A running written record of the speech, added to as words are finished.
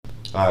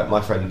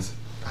my friend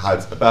had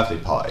a birthday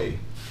party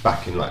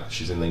back in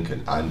she's in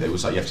Lincoln, and it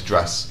was like you have to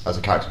dress as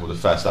a character with the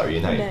first letter of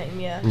your name.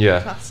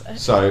 Yeah. Classic.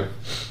 So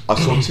I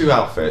saw 2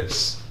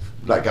 outfits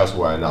that girls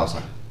were wearing, and I was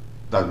like,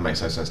 that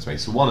makes no sense to me.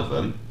 So one of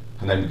them,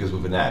 her name begins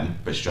with an M,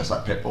 but she's dressed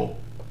like Pitbull.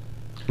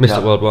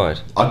 Mr. Worldwide.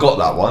 I got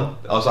that one.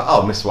 I was like,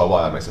 oh, Mr.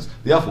 Worldwide, that makes sense.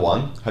 The other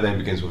one, her name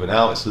begins with an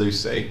L, it's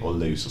Lucy, or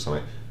Luce or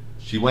something.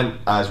 She went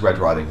as Red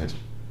Riding Hood.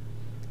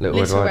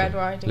 Little Red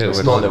Riding Hood.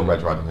 It's not Little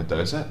Red Riding Hood though,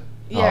 is it?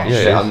 Yeah. Oh,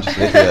 shit, I'm just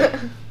an idiot.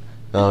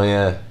 Oh,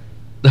 yeah.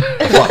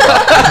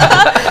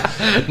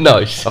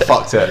 Nice. I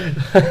fucked it.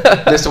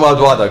 Mr.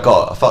 Worldwide I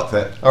got. I fucked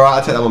it.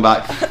 Alright, I take that one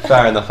back.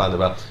 Fair enough,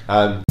 Annabelle.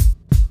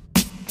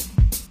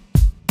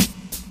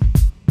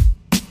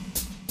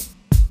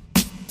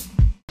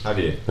 Have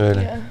you?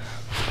 Really? Yeah.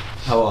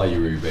 How are you,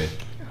 Ruby?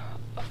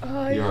 You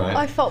alright?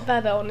 I felt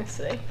better,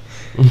 honestly.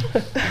 Yeah,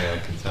 I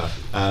can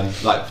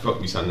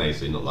tell. You sound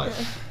nasally, not like.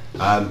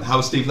 How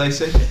was Steve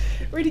Lacey?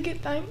 Really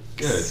good, thanks.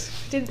 Good.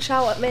 Didn't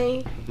shout at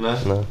me.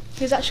 No.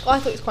 He was actually. I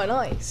thought it was quite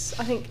nice.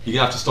 I think. You're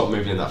gonna have to stop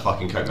moving in that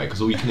fucking coat, mate,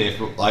 because all you can hear,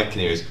 I can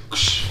hear is.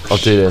 I'll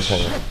do this.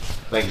 Hang on.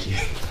 Thank you.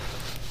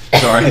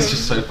 Sorry, it's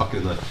just so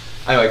fucking annoying.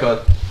 Anyway, go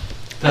on.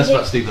 Tell us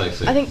about Steve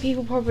Lacey. I think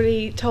people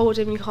probably told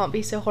him you can't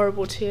be so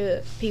horrible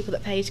to people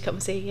that pay to come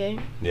see you.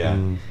 Yeah.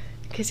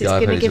 Because it's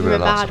going to give him a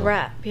bad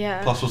rep.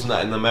 Yeah. Plus, wasn't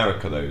that in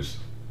America, those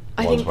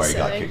I ones think where he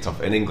got so. kicked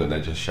off? In England,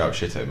 they just shout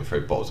shit at him and throw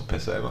bottles of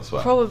piss at him, I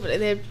swear. Probably.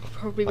 They'd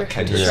probably rip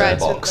him to Kendrick's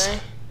shreds, box.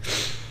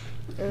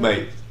 wouldn't they?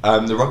 Mate,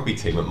 the rugby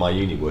team at my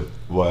uni were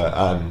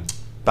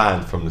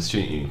banned from the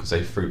student union because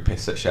they threw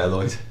piss at Cher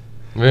Lloyd.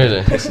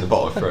 Really? Piss in the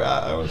bottle and threw it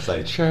at her on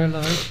stage. Cher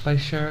Lloyd by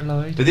Cher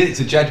Lloyd. They did it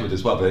to Jedward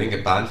as well, but they didn't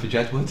get banned for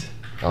Jedward.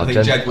 Oh, I think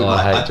Jedward.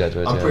 I hate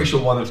Jedward. I'm pretty sure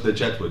one of the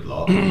Jedward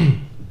lot,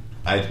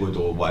 Edward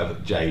or whatever,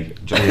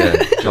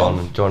 John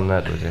and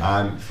Edward.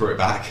 Yeah. Threw it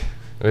back.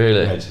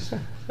 Really? Yeah,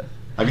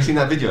 have you seen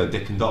that video of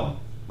Dick and Dom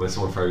where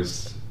someone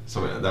throws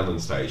something at them on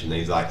stage and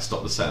he's like,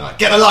 "Stop the set!" Like,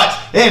 "Get the lights!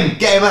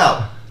 Get him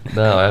out!"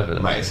 No, I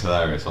haven't. Mate, it's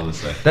hilarious,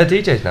 honestly. They're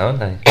DJs now, aren't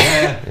they?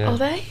 Yeah. Are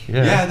they?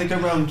 Yeah, they go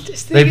around.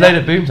 They played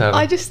at Boomtown.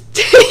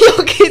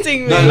 You're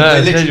kidding me. No,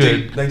 No, they it's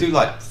literally they do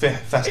like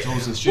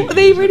festivals and studios. What, are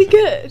they really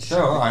good?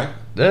 They're alright.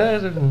 They're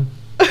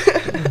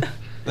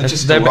They're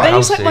just They're alright. They're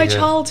just like my yeah.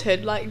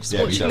 childhood, like just Yeah,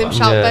 we watching know them that.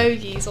 shout Yeah.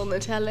 bogeys on the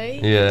telly.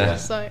 Yeah.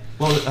 It's like,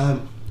 Well,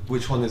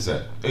 which one is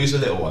it? Who's the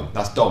little one?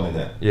 That's Dom, isn't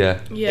it? Yeah.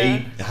 yeah.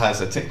 He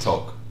has a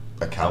TikTok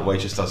account where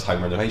he just does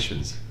home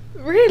renovations.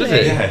 Really? Does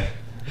he? Yeah.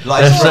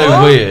 Like, That's so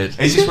What? weird.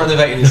 he's just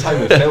renovating his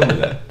home and filming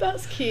it.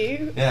 That's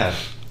cute. Yeah.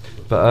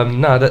 But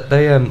no,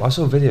 they I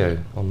saw a video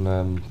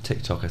on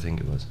TikTok, I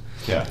think it was.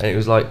 Yeah. And it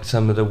was like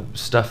some of the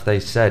stuff they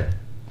said,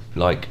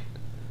 like,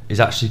 is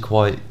actually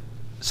quite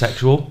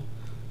sexual,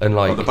 and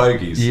like What, the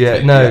bogies? Yeah,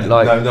 thing? no, Yeah.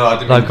 like no, I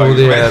didn't like mean all bogies,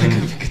 the mate. I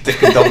think of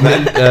Dick and Dom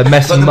then.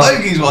 messy Like the muck,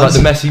 bogies like ones.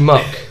 the messy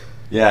muck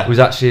Yeah. was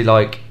actually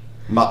like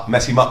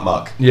Messy muck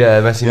muck. messy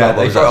Yeah, muck.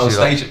 they was throw it on actually,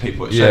 stage like, at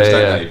people at yeah, shows,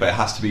 don't yeah. they? But it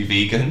has to be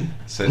vegan.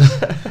 So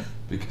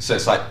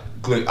it's like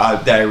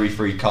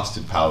dairy-free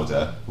custard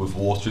powder with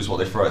water is what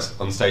they throw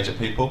on stage at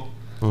people.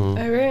 Oh,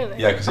 really?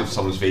 Yeah, because if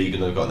someone's vegan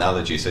and they've got an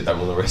allergy, so they don't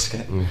want to risk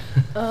it.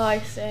 Oh, I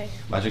see.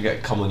 Imagine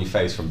getting cum on your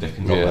face from Dick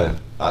and Dom Yeah. then,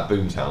 at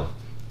Boomtown.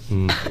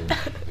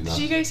 Did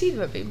you go see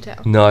them at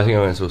Boomtown? No, I think I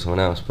went and saw someone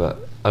else,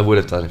 but I would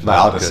have done it. Mate,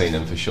 I'd have seen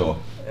them for sure.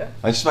 Yeah.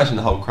 I just imagine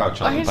the whole crowd I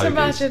chanting can just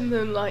bogies. imagine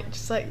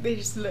them they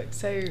just look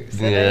so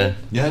silly. Yeah.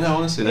 Yeah, no,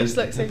 honestly, It just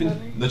looks so they've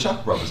funny. been, the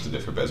Chuck Brothers did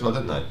it for a bit as well,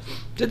 didn't they?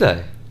 Did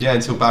they? Yeah,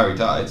 until Barry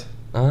died.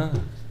 Ah.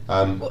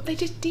 What, they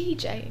did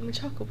DJ in the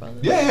Chuckle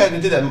Brothers? Yeah, they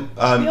did it old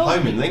home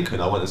in people. Lincoln.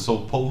 I went and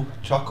saw Paul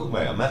Chuckle,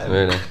 mate. I met him.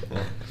 Really?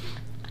 Yeah.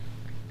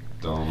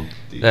 Dom,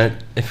 DJ.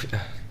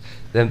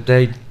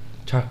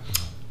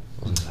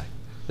 What was I say?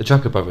 The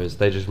Chucker Brothers,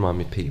 they just remind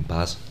me of Pete and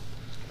Baz.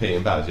 Pete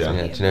and Baz, yeah.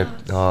 Yeah, do you know?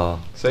 Oh,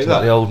 See it's that?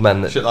 like the old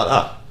men that Shit like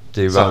that.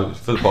 do So rap.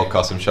 for the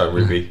podcast, I'm showing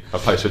Ruby a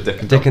poster of Dick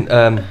and Dick Dom.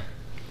 and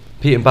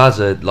Pete and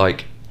Baz are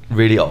like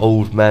really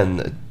old men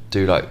that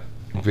do like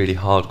really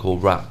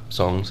hardcore rap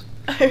songs.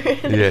 Oh,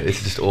 really? Yeah,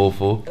 it's just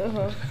awful.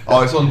 Uh-huh.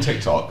 Oh, it's on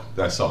TikTok,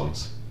 their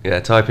songs. Yeah,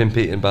 type in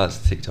Pete and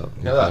Baz TikTok.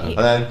 Yeah, that. And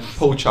then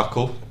Paul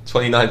Chuckle,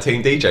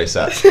 2019 DJ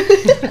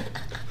set.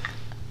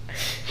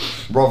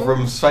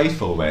 Rotherham's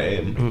faithful,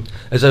 mate. Him.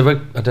 As I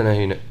don't know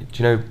who you know.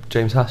 Do you know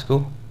James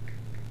Haskell?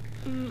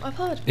 I've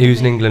heard. He was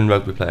an maybe. England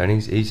rugby player, and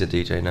he's a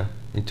DJ now.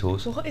 He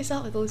tours. What is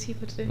that with all these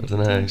people to do? I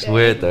don't know. It's DJ?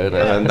 weird though, isn't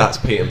it? And that's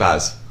Pete and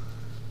Baz.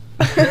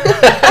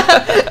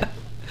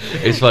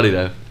 It's funny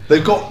though. They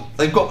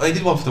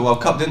did one for the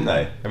World Cup, didn't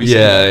they? Have you seen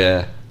Yeah, that?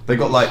 yeah. They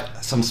got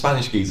like some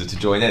Spanish geezer to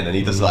join in, and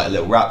he does like a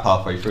little rap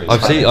halfway through. in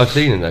I've Spanish.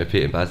 seen him though,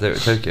 Pete and Baz. They're at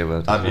Tokyo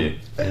World. Have you?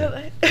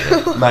 Really?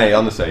 Mate,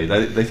 honestly,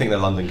 they think they're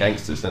London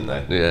gangsters, don't they?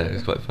 Yeah,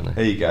 it's quite funny.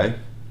 Here you go.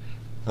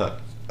 Look.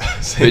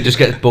 But it just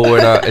gets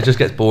boring. It just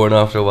gets boring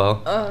after a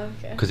while Oh,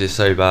 okay. because it's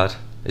so bad.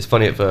 It's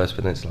funny at first,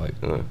 but then it's like,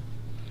 oh,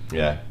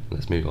 Yeah.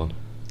 let's move on.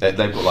 They've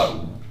got like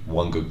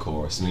one good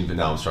chorus, and even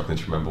now I'm struggling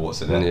to remember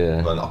what's in it.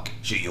 Yeah. But I'll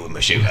shoot you with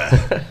my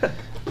shooter.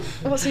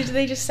 What, so do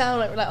they just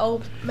sound like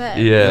old men?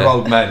 Yeah. They're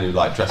old men who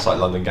like dress like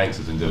London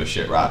gangsters and do a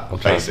shit rap. I'll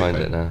try and basically.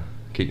 find it now.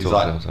 Keep He's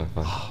talking. like,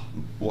 Like, fine.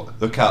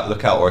 What, look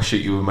out, or I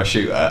shoot you with my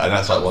shooter, and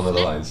that's like one of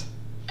the lines.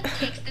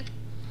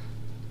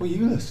 What are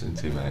you listening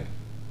to, mate?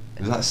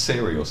 Is that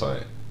Siri or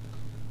something?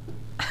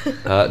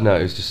 No,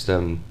 it was just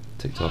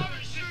TikTok.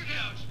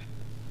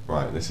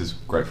 Right, this is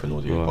great for an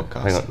audio Right,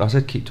 podcast. hang on, I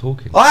said keep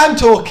talking. I am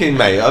talking,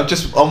 mate.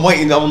 I'm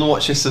waiting. I want to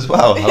watch this as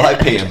well. I like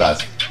Pete and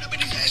Baz.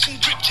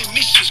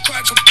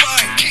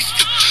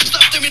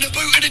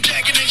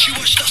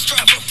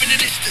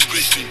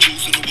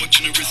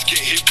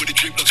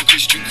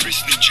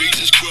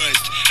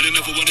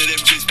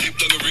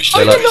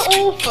 Oh, they're not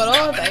awful,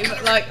 are they?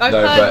 But like, I've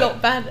No, heard but- a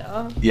lot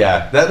better.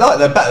 Yeah,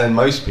 they're better than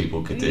most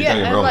people could do. Yeah,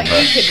 don't get me wrong. like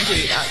but you couldn't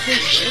do that, could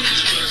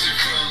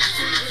you?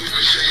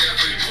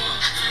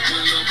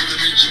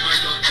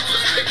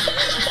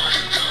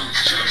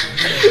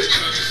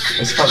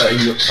 it's fun that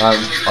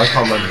I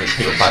can't remember if it's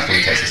Pete or Baz when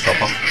he takes his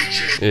top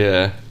off.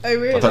 Yeah. Oh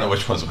really? I don't know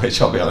which one's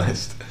which. I'll be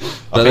honest.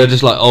 But they're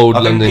just like old I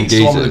think London Pete's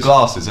the one with the geezers.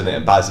 glasses in it,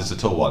 and Baz is the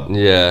tall one.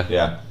 Yeah.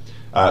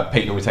 Yeah.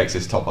 Pete normally takes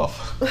his top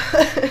off.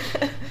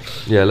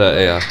 Yeah, look,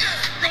 yeah. Right,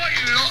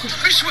 you lot.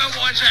 This is where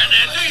wine's out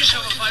there. Do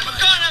yourself a favour.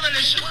 Go and have a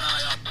listen. Right,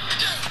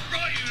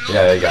 you lot.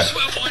 Yeah, there you go. This is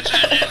where wine's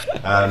out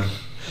there.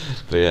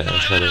 But yeah,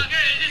 that's funny.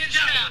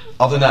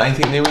 Other than that,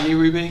 anything new with you,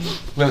 Ruby?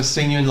 We haven't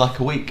seen you in like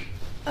a week.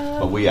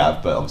 Well, we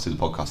have, but obviously the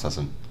podcast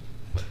hasn't.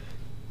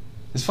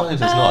 It's funny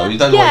if it's not. You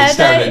don't know why you're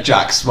staring at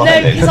Jack No,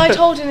 smiling. because I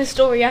told him the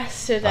story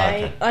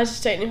yesterday. Okay. I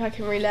just don't know if I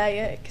can relay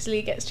it because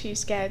Lee gets too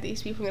scared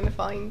these people are going to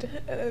find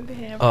and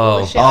hear Oh. all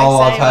the shit I Oh,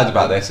 say I've heard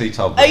about this. He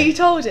told me. Oh, you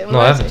told him? No,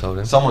 I already? haven't told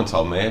him. Someone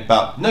told me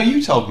about. No,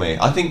 you told me.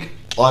 I think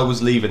I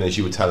was leaving as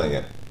you were telling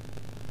it.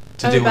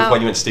 To Oh, do with about-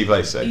 when you went to Steve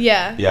Lacey.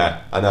 Yeah.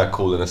 Yeah, and they're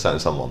calling a certain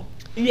someone.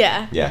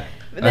 Yeah. Yeah.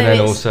 But And then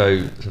it's-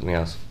 also something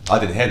else. I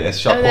didn't hear this.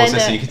 Shall I And pause then,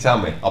 this and you can tell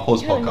me? I'll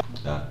pause the Yeah. podcast.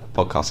 Yeah,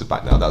 podcast is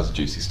back now. That was a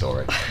juicy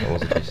story. That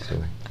wasn't just a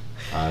story.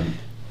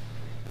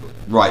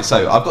 Right,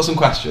 so I've got some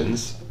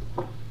questions.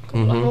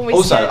 Mhm. When we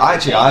Also, said-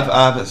 actually,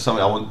 I have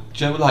something I want.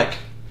 Do you know, like,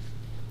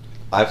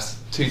 I have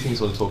two things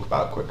I want to talk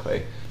about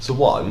quickly. So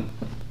one,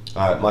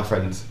 my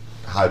friend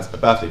had a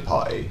birthday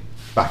party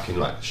back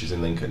in she's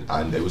in Lincoln,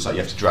 and it was like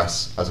you have to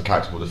dress as a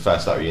character with the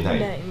first letter of your name.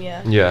 Name,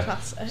 yeah. Yeah.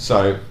 Classic.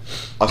 So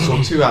I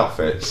saw two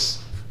outfits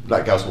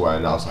that girls were wearing,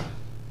 and I was like,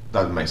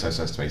 that makes no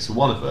sense to me. So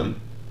one of them,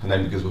 her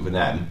name begins with an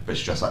M, but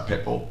she's dressed like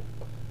Pitbull.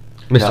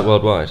 Mr. Yeah.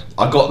 Worldwide.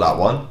 I got that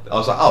one. I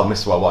was like, oh,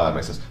 Mr. Worldwide, that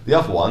makes sense. The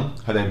other one,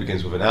 her name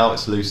begins with an L,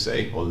 it's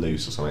Lucy, or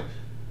Luce or something.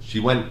 She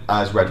went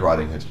as Red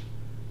Riding Hood.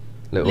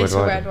 Little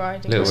Little Red Red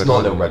Riding Little It's Red not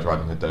Riding Little Red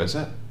Riding Hood though, is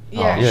it? Yeah.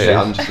 Oh, Yeah, shit, it is.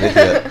 I'm just an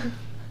idiot.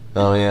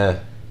 Oh, yeah.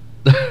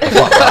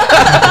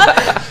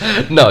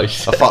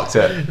 Nice. I fucked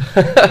it.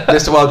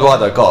 Mr.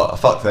 Worldwide, I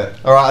fucked it.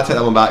 Alright, I take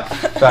that one back.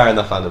 Fair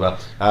enough, Annabelle.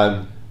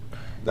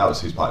 That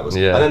was whose party it was.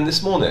 Yeah. And then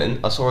this morning,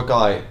 I saw a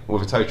guy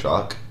with a tow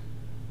truck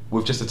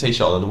with just a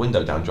t-shirt on and the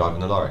window down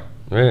driving a lorry.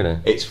 Really?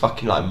 It's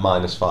fucking like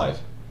 -5.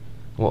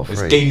 What a There's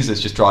freak. geezers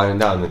just driving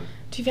down.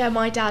 To be fair,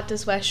 my dad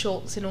does wear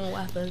shorts in all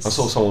weathers. I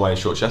saw someone wearing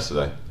shorts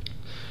yesterday.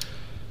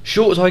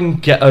 Shorts I can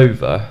get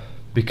over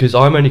because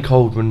I'm only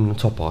cold when the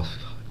top half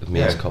of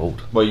me is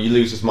cold. Well, you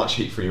lose as much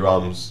heat through your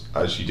arms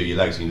as you do your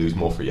legs, and you lose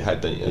more through your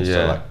head, don't you? Yeah.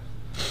 So like,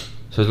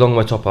 So as long as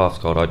my top half's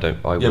cold,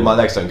 I yeah, my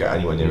legs don't get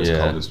anywhere near as Yeah.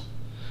 cold as.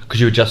 Because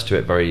you adjust to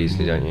it very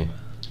easily, don't you?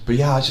 But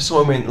yeah, I just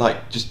saw him in,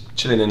 just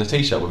chilling in a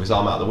t-shirt with his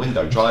arm out the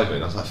window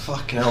driving. I was like,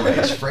 fucking hell, mate,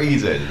 it's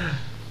freezing.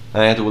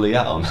 And I had a woolly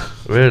hat on.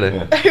 Really?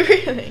 Yeah. Oh,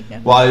 really? Yeah.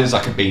 Well, it was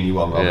like a beanie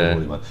one rather than Yeah. a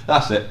woolly one.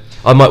 That's it.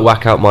 I might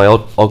whack out my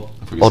thought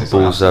you were gonna say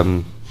oddballs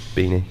something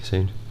beanie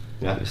soon.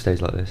 Yeah. If it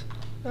stays like this.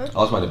 I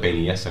was wearing a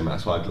beanie yesterday, man.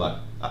 That's why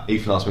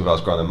Ethan asked me if I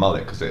was growing a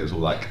mullet because it was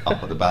all up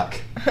at the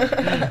back.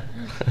 Right,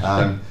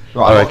 I've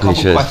got a reckon you couple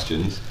should.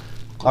 questions.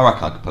 I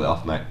reckon I could pull it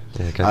off, mate.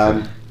 Yeah, go for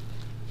it.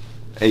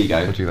 There you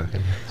go. What do you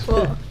reckon?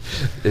 What?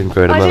 In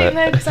growing a I mullet. don't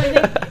know because I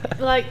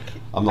think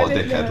I'm not I a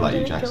don't dickhead know, like I you,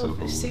 don't Jack, go so with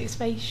probably. suit's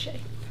face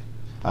shape.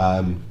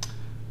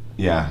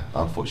 Yeah,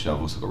 unfortunately,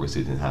 I've also got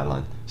receding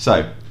hairline.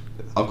 So,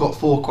 I've got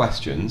 4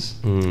 questions.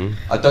 Mm.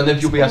 I don't know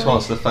if you'll be able to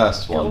answer the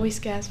first It one. always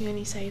scares me when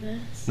you say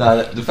this.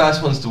 No, the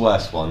first one's the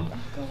worst one.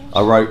 Oh,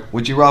 I wrote,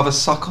 would you rather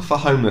suck off a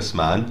homeless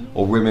man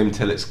or rim him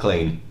till it's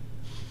clean?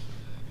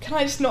 Can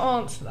I just not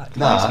answer that?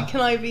 Nah.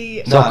 Can I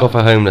be? No. Suck off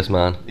a homeless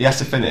man. He has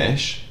to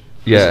finish.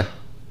 Yeah.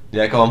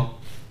 Yeah, go on.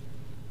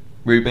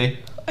 Ruby?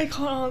 I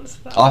can't answer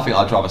that. I think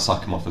I'd rather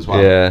suck him off as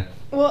well. Yeah.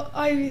 Well,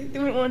 I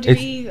wouldn't want to do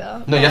It's-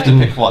 either. No, you have to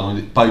pick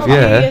one. Both.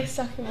 Yeah. Yeah.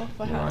 Suck him off.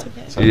 I had Right. to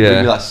pick. So Yeah.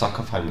 Ruby likes suck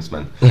off homeless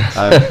men.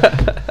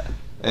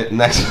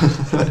 Next.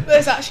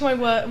 That's actually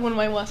one of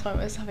my worst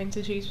moments having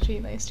to choose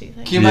between those two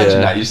things. Can you imagine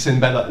Yeah. that? You're just in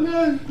bed like,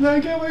 no,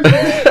 get away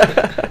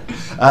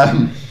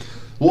from me.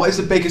 What is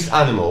the biggest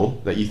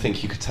animal that you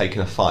think you could take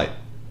in a fight?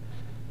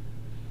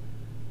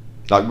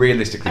 Like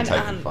realistically An take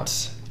in a ant.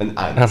 fight. An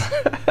ant.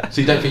 So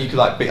you don't think you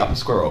could beat up a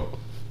squirrel?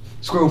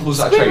 Squirrel falls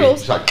out of tree.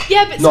 Squirrels. Just, like,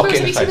 Yeah, but knock squirrels it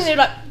have in you the seen when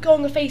face. they go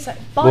on the face bite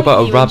What about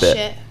a you rabbit? and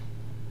shit?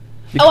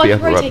 You Oh, I beat could up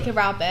probably rabbit. take a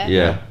rabbit.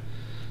 Yeah.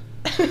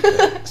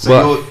 So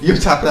Well- you're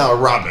tapping out a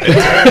rabbit.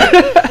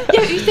 Yeah,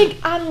 but you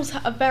think animals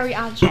are very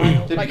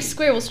agile. but Like you-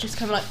 squirrels just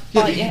kind of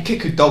Yeah, bite but you you. can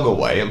kick a dog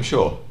away, I'm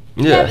sure.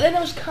 Yeah, but then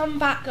they'll just come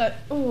back like,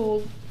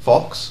 oh,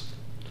 Fox.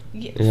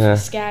 Yeah.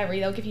 scary.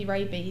 They'll give you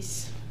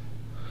rabies.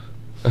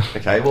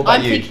 Okay, what about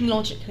I'm you? thinking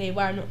logically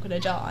where I'm not going to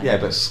die. Yeah,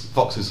 but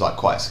fox is like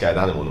quite a scared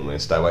animal normally. They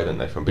stay away, don't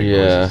they, from big Yeah.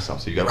 noises and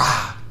stuff. So you go,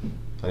 rah,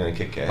 and then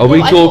kick it. Are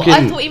we I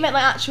talking? thought you meant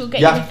like actual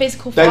getting Yeah, a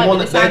physical they fight want-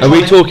 with this they're animal.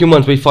 Are we talking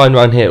ones we find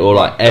around here, or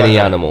like any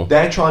animal?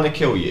 They're trying to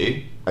kill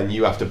you, and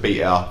you have to beat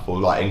it up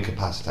or like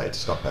incapacitate to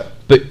stop it.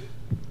 But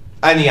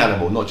Any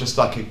animal, not just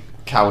like a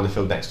cow in the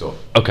field next door.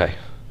 okay,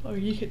 Or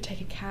you could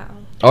take a cow.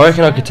 I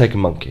reckon I could take a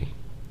monkey.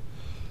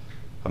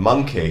 A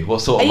monkey?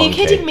 What sort Are of you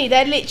monkey? kidding me?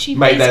 They're literally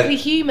Mate, basically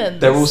humans.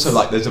 They're also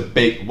like, there's a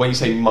big, when you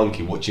say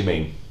monkey, what do you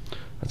mean?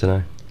 I don't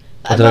know.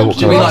 A I don't know what monkey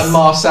Do you kind mean of. like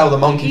Marcel the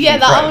monkey Yeah, from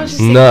that I was Friends? just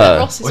thinking No. that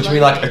Ross is What do you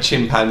mean like a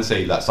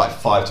chimpanzee that's like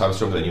 5 times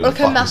stronger than you? like a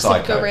fucking massive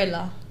psycho?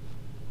 gorilla.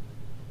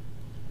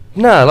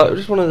 Nah, like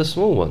just one of the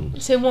small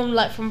ones. So one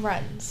like from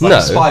Friends. Like No.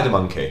 a spider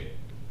monkey.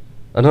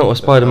 I don't know what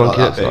a spider Not monkey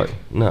that looks big. like.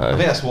 No. I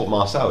think that's what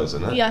Marcel is,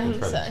 isn't it? Yeah, I From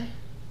think Friends. so.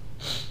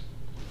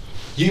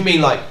 You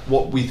mean like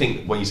what we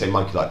think when you say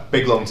monkey, like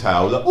big long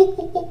tail, like, ooh,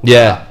 ooh, ooh,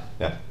 Yeah.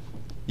 yeah.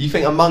 You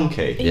think a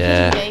monkey? Are you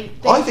Yeah. kidding me?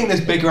 I think there's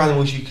bigger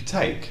animals you could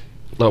take.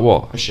 Like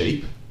what? A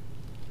sheep.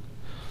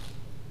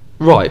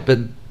 Right, but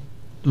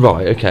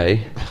right,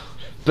 okay.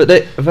 But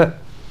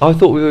I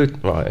thought we were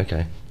right.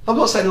 Okay. I'm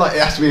not saying like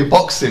it has to be a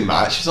boxing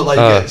match. It's not like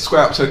you Oh. get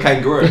square up to a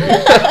kangaroo.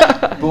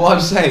 But what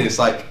I'm saying is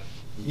like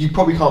you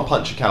probably can't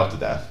punch a cow to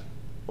death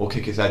or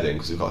kick its head in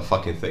because it's got a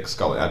fucking thick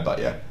skull and headbutt.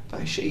 Yeah,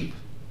 that is sheep.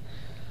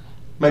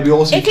 Maybe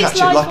also you If catch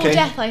it's it life lucky. or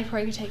death, I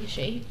probably could take a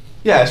sheep.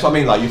 Yeah, that's what I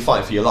mean. Like you're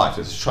fighting for your life.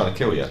 It's just trying to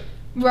kill you.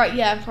 Right,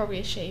 yeah, probably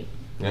a sheep.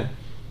 Yeah,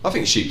 I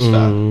think sheep's fair.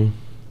 Mm,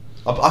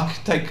 I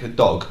could take a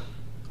dog.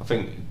 I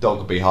think dog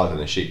would be harder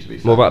than a sheep to be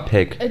fair. what about a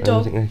pig? A I don't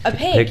dog. think they A could-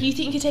 pig? You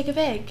think you could take a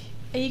pig?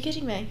 Are you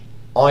kidding me?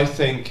 I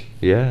think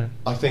Yeah.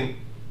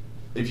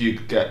 if you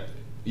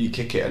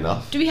kick it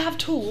enough. Do we have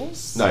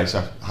tools? No,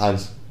 so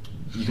hands.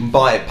 You can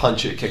bite it,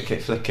 punch it, kick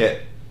it, flick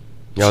it.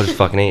 Yeah, I'll just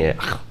fucking eat it.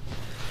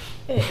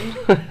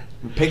 Ew.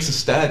 Pigs are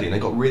sturdy and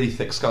they've got really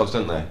thick skulls,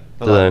 don't they?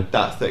 They're Do like they?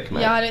 that thick,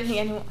 mate. Yeah, I don't think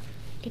anyone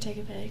could take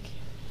a pig.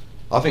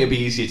 I think it'd be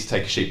easier to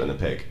take a sheep than a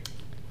pig.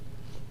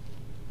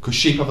 Because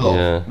sheep have a lot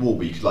Yeah. of wool,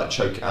 but you could like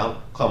choke it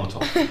out, climb on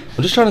top. I'm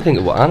just trying to think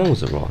of what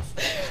animals are on.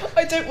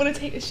 I don't want to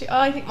take the sheep.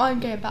 I think I'm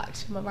going back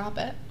to my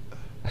rabbit.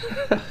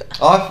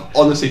 I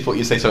honestly thought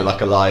you'd say something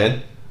like a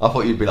lion. I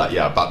thought you'd be like,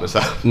 yeah, I back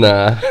myself.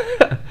 Nah.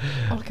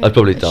 Like I'd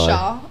probably a die.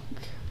 Shark.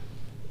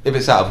 If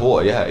it's out of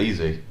water, yeah,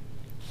 easy.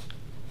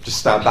 Just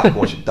stand back and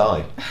watch it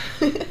die.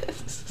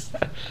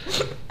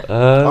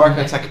 I reckon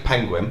I'd take a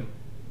penguin.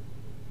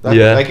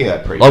 Yeah. They can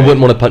get pretty I big.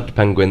 wouldn't want to punch a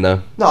penguin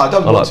though. No, I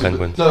don't I want like to.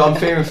 penguins. No, I'm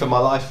fearing for my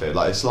life here.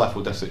 Like, it's life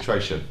or death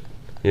situation.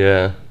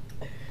 Yeah.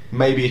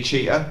 Maybe a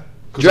cheetah.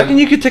 Do you reckon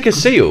you could take a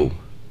seal?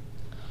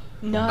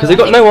 No. 'Cause they've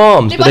I got think- no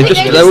arms, No, but I they think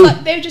just- they they're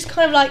all- they would just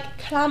kind of like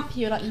clamp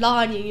you, like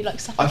line you, and you like I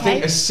suffocate.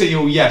 think a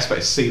seal, yes, but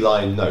a sea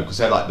lion, no, because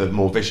they're like the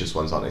more vicious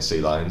ones, aren't they? Sea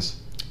lions.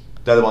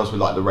 They're the ones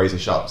with like the razor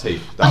sharp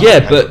teeth. That Yeah,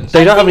 like but penguins.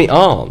 they don't have think- any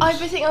arms. I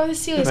think I was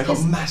seal Yeah, is they've got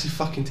because. massive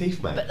fucking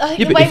teeth, mate. But I think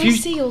Yeah, the but way if with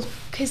you- seals,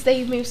 because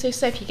they move so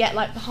slow, if you get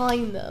like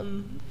behind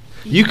them,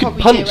 You could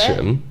probably punch do it.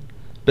 them,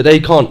 but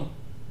they can't.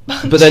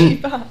 Punch But then- you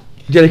back.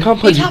 Yeah, they can't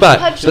punch You'd you have to back.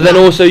 punch But them then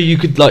back. also you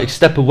could like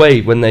step away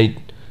when they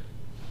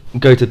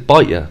go to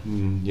bite you.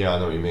 Yeah, I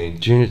know what you mean.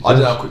 Do you- I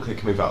don't know how quickly it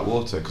can move out of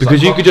water. Because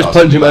like, you could just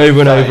crocodiles punch them can be, like, over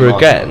and 30 over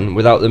miles an hour. again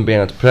without them being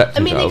able to protect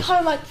I mean, they themselves.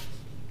 kind of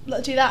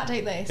like do that,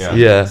 don't they? Yeah.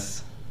 Yeah.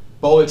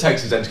 But all it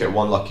takes is them to get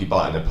one lucky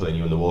bite and they're pulling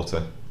you in the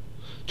water.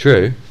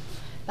 True.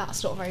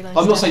 That's not very nice.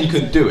 I'm not saying you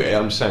couldn't do it,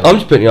 I'm just saying. I'm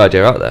just putting the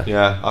idea out there.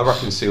 Yeah, I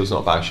reckon seal's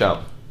not a bad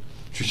shout.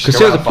 Because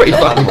seals are pretty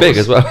fucking big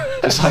as well.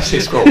 Just like sea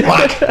squirrel,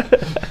 whack!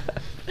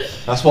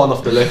 That's one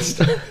off the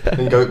list.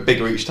 And go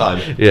bigger each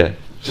time. Yeah.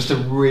 Just a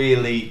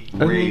really,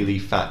 really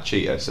fat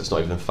cheetah, so it's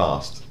not even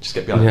fast. Just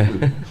get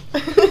behind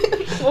Yeah.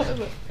 What is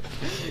it?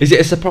 Is it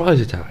a surprise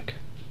attack?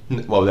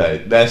 Well,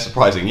 they're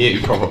surprising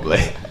you,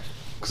 probably.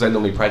 Because they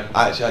normally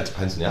actually, it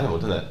depends on the animal,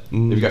 doesn't it?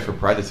 Mm. If you go for a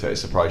predator, it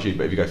surprises you,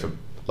 but if you go for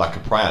like a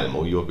prey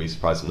animal, you'll be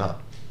surprised in that.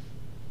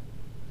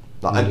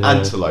 Like an Yeah.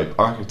 antelope,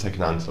 I reckon I'd take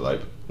an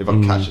antelope if I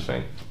can catch a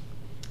thing.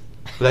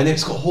 But then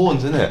it's got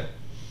horns, isn't it?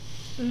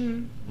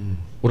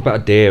 What about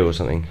a deer or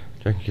something? Do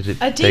you reckon you could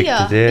A take deer?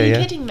 the deer? Are you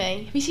Yeah. kidding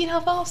me? Have you seen how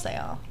fast they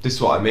are? This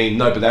is what I mean.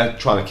 No, but they're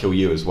trying to kill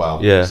you as well.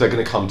 Yeah. So they're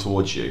going to come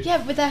towards you.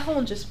 Yeah, with their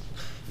horn just.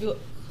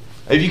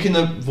 If you can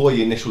avoid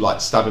the initial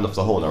like stabbing off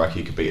the horn, I reckon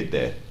you could beat a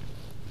deer.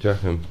 Do you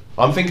reckon?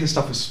 I'm thinking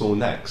stuff with small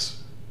necks.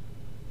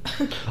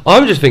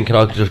 I'm just thinking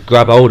I could just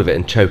grab hold of it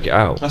and choke it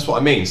out. That's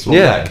what I mean. Small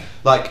Yeah. neck.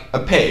 Like a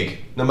pig,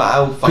 no matter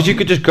how. Because you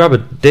could just grab a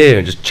deer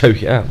and just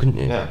choke it out, couldn't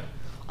you? Yeah.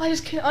 I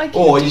just couldn't. I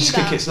couldn't Or do you just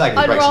that. kick its leg and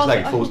it I'd breaks its rather-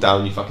 leg, it falls down,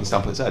 and you fucking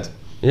stamp on its head.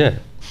 Yeah.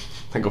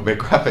 That got a bit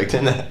graphic,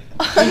 didn't it?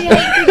 I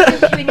hate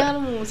people killing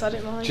animals. I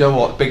don't mind. Do you know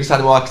what? Biggest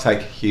animal I could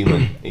take?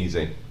 Human.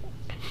 Easy.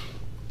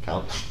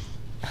 Count.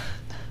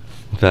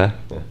 Fair.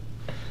 Yeah.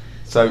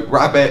 So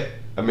rabbit.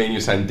 I mean,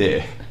 you're saying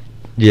deer.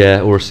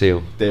 Yeah, or a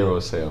seal. Deer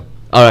or seal.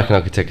 I reckon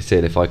I could take a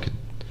seal if I could.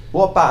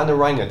 What about an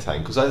orangutan?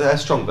 Because they're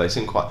strong, but they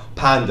seem quite.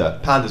 Panda.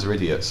 Pandas are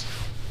idiots.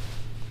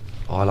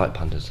 Oh, I like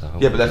pandas though.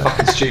 Yeah, but they're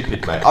fucking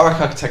stupid, mate. I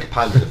reckon I could take a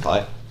panda in a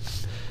fight.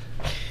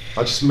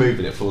 I'll just move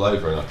and it fall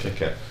over and I'll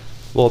kick it.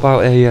 What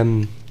about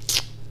a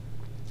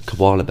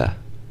koala bear?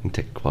 You can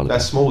take a koala They're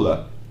bear.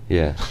 smaller.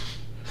 Yeah.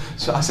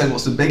 So I said,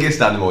 what's the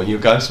biggest animal? And you're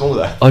going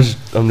smaller.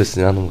 I'm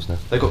listening to animals now.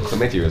 They've got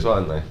chlamydia as well,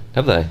 haven't they?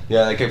 Have they?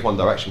 Yeah, they gave One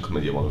Direction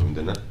chlamydia, one of them,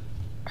 didn't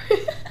they?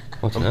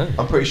 I don't know.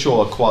 I'm pretty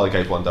sure a koala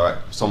gave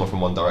someone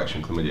from One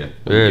Direction chlamydia.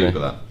 Really?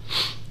 Google that.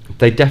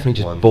 They definitely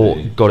just One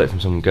D. got it from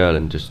some girl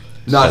and just.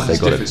 No, said it's a they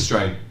got different it.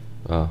 strain.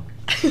 Oh.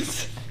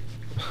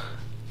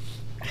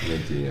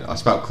 Chlamydia. I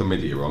spelled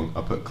chlamydia wrong.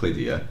 I put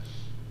chlamydia.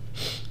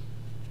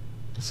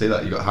 See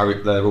that? You got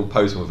Harry. They're all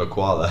posing with a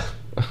koala.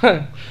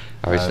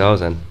 Harry Styles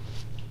then.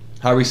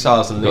 Harry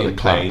Styles and Got the Liam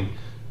clap.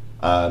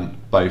 Payne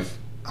both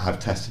have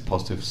tested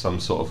positive for some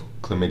sort of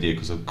chlamydia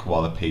because a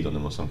koala peed on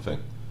them or something.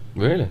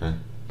 Really? Yeah.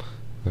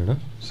 Fair enough.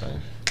 So.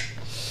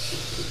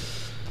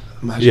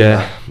 Imagine Yeah,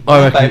 that.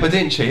 I reckon. Babe, but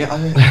didn't she?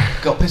 I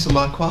got pissed on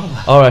by a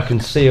koala. I reckon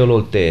seal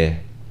or deer.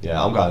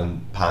 Yeah, I'm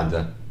going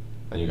panda,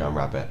 and you're going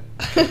rabbit.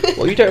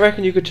 Well, you don't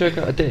reckon you could choke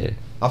out a deer?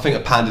 I think a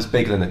panda's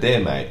bigger than a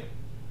deer, mate.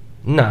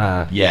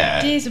 Nah. Yeah.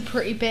 Deers are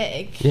pretty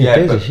big. Yeah,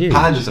 deers but are huge.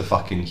 pandas are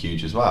fucking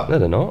huge as well. No,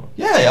 they're not.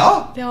 Yeah, they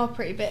are. They are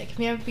pretty big. Have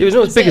you ever It been was to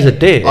not as big as a zoo?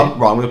 deer. I'm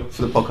gonna,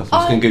 for the podcast, I'm just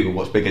I- going to Google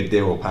what's bigger,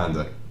 deer or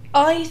panda.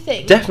 I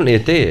think Definitely a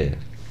deer.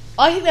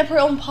 they're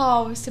pretty on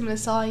par with similar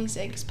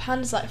sizing because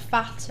pandas like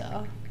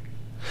fatter.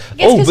 I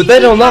guess Oh, 'cause but you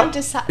then see on that,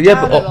 pandas sat yeah,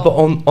 down but, a but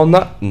lot. on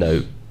that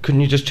note,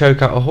 couldn't you just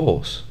choke out a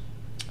horse?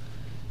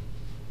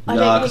 I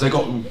No, don't because they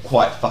think- got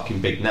quite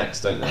fucking big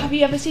necks, don't they? Have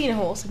you ever seen a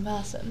horse in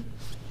person?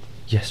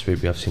 Yes,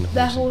 Ruby, I've seen a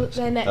Their horse.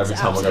 their necks Every are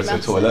time I go to the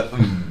absolutely toilet.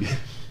 massive.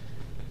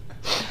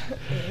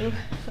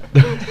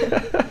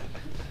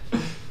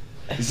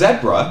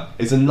 Zebra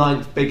is the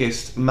 9th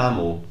biggest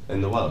mammal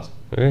in the world.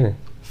 Really?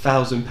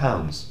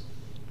 £1,000.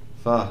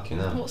 Fucking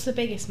hell. What's the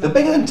biggest? They're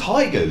mammal? bigger than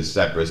tigers,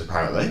 zebras,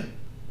 apparently.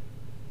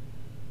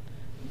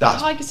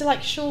 That's Tigers are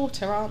like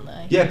shorter, aren't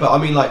they? yeah, but I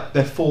mean, like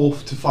they're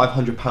 400 to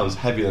 500 pounds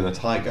heavier than a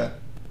tiger,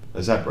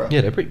 a zebra.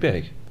 Yeah, they're pretty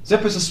big.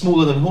 Zebras are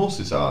smaller than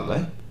horses, aren't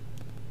they?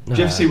 Did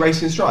you ever see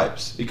Racing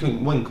Stripes? He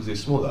couldn't win because he was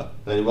smaller, and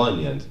then he won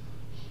in the end.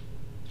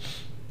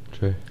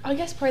 True. I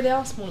guess probably they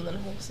are smaller than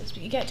horses,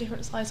 but you get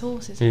different size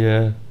horses.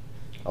 Yeah.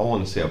 I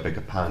want to see how big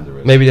a panda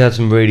is. Maybe they had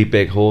some really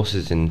big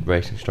horses in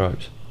Racing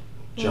Stripes,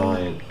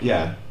 Giant,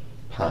 yeah.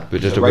 but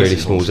just The a really racing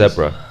small horses.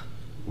 zebra.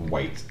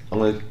 Weight. I'm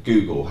going to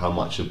Google how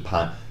much a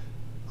pan.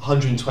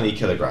 120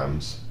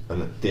 kilograms.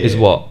 And a deer. Is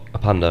what a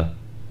panda?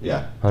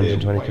 Yeah.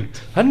 120. Deer weight.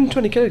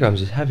 120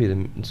 kilograms is heavier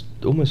than it's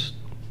almost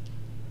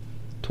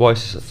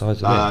twice the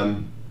size of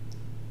me.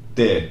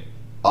 Deer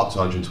up to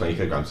 120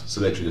 kilograms,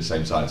 so literally the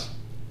same size,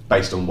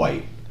 based on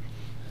weight.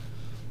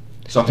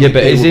 So I think Yeah, a but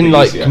deer it's would in be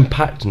like easier.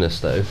 compactness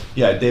though.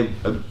 Yeah,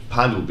 a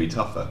panda would be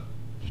tougher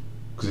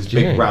because it's Do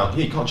you big, think? round.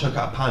 Yeah, you can't choke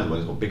out a panda when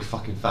it's got a big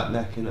fucking fat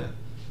neck, innit?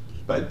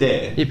 But a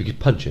deer, Yeah, but you could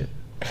punch it.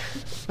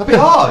 that'd be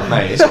hard,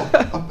 mate.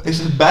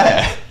 It's a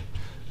bear.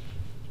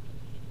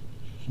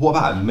 What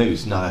about a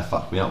moose? No, they'd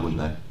fuck me up, wouldn't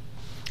they?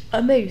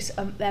 A moose,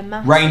 they're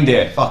massive.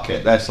 Reindeer, fuck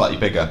it, they're slightly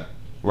bigger.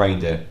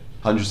 Reindeer,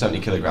 170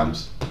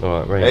 kilograms.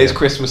 All right, It is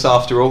Christmas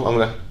after all. I'm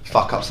gonna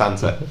fuck up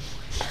Santa.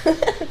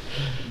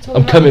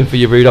 I'm coming for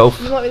you,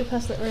 Rudolph. You might be the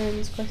person that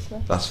ruins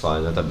Christmas. That's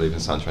fine. I don't believe in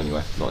Santa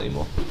anyway. Not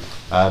anymore.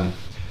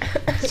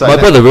 So My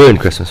brother ruined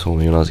Christmas for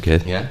me when I was a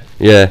kid. Yeah.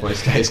 Yeah. Well,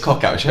 let's get his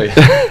cock out and show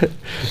you.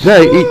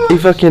 No, he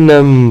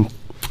fucking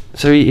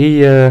so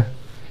he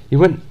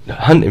went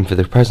hunting for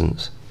the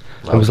presents.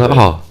 I was like, Okay.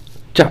 oh,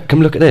 Jack,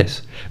 come look at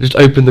this. Just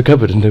opened the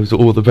cupboard and there was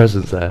all the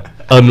presents there,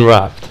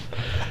 unwrapped.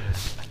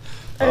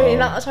 Oh, in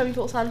that time you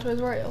thought Santa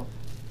was real?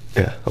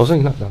 Yeah, I was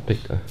only not that big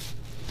though.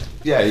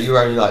 Yeah, you're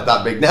only like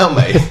that big now,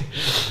 mate.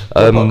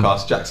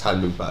 Podcast. Jack's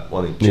hand moved back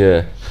 1 inch.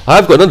 Yeah,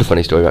 I've got another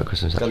funny story about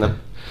Christmas Go on actually.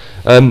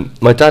 then.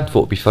 My dad thought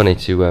it'd be funny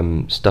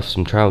to stuff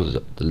some trousers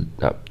up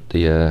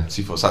the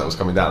So you thought Santa was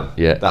coming down?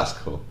 Yeah. That's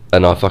cool.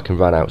 and I fucking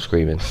ran out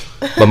screaming.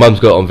 My mum's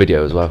got it on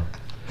video as well.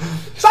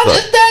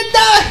 Santa's dead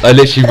now! I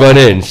literally run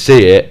in,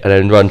 see it, and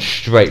then run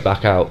straight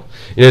back out.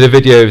 You know the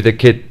video of the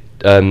kid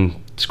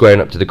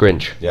squaring up to the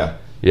Grinch? Yeah.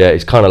 Yeah,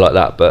 it's kind of like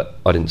that, but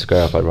I didn't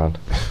square up, I ran.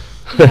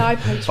 Yeah, I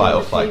played Fight or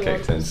with flight you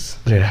kicked in. once.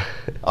 Yeah.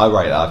 I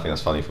rate that. I think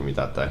that's funny from your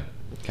dad, though.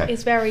 Okay.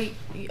 It's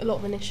a lot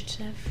of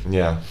initiative.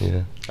 Yeah.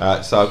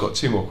 Yeah. So I've got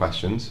 2 more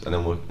questions, and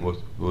then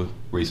we'll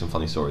read some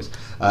funny stories.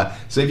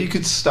 So if you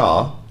could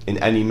star in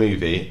any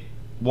movie,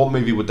 what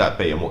movie would that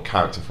be, and what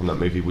character from that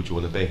movie would you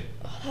want to be?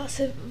 Oh, that's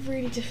a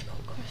really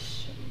difficult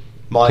question.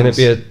 Mine's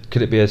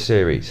Could it be a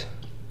series?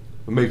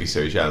 a movie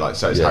series? Yeah, like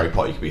so it's Yeah. Harry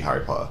Potter. You could be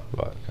Harry Potter.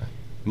 Right. Okay.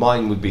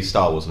 Mine would be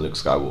Star Wars and Luke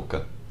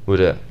Skywalker.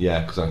 Would it?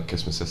 Yeah, because I can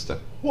kiss my sister.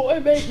 What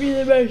would make me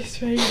the most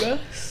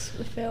famous?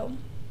 The film.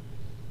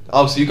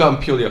 Oh, so you're going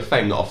purely off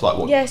fame, not off like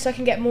what? Yeah, so I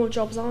can get more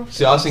jobs after.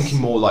 See, I was thinking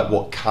more like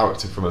what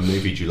character from a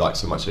movie do you like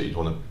so much that you'd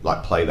want to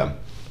like play them,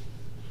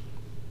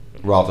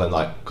 rather than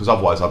like because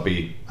otherwise I'd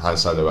be Han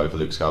Solo over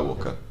Luke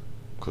Skywalker,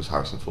 because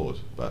Harrison Ford.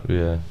 But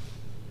Yeah.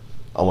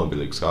 I want to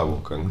be Luke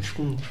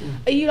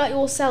Skywalker. Are you like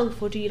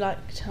yourself, or do you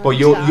like? Turn Well,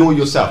 you're down?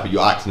 yourself, but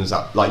you're acting as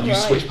that. Like you Right.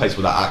 switch places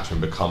with that actor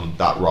and become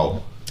that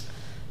role.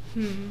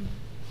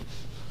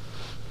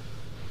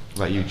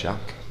 Like you, Jack.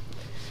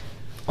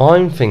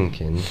 I'm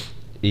thinking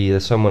either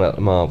someone at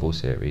the Marvel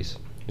series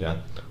Yeah.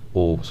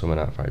 or someone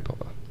out of Harry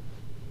Potter.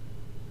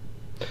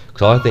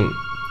 Because I think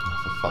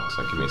Oh, for fuck's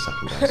sake, give me a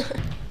second,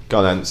 guys. Go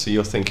on then. So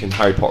you're thinking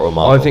Harry Potter or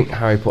Marvel? I think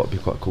Harry Potter would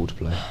be quite cool to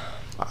play.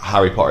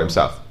 Harry Potter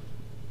himself.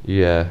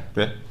 Yeah.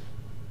 Yeah.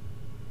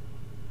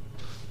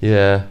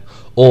 Yeah.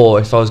 Or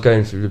if I was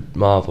going through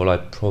Marvel,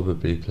 I'd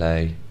probably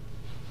play.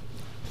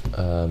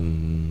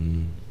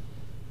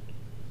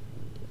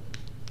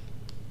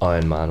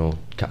 Iron Man or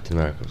Captain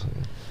America or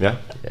something. Yeah.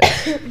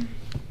 Yeah.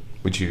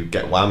 Would you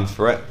get whammed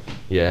for it?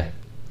 Yeah.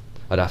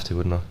 I'd have to,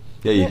 wouldn't I?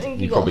 Yeah, I you, don't think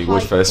you you got probably would,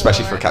 hype for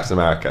especially for for it. Captain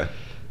America.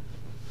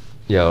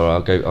 Yeah, or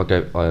I'll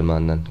go Iron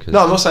Man then. Cause No,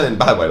 I'm not saying in a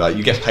bad way. Like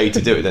you get paid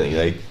to do it, don't you?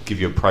 They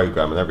give you a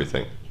program and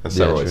everything and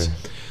Yeah, steroids.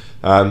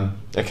 true.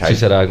 Okay. She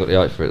said I haven't got the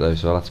height for it though,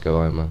 so I'll have to go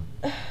Iron Man.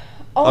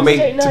 I mean,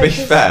 don't know, to be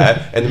 'cause-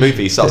 fair, in the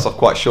movie he starts off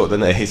quite short,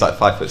 doesn't he? He's like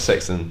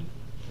 5'6" and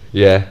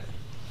Yeah.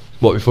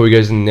 What, before he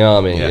goes in the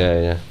army? Yeah.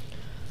 Yeah.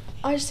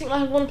 I just think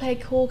I want to play a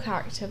cool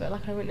character, but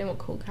like I wouldn't know what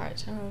cool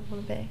character I would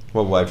want to be.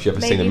 well, have you ever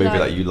seen a Maybe movie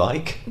like- that you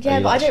like? and Yeah,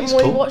 you but I like, don't she's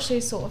really cool? watch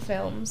those sort of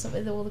films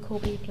with all the cool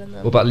people in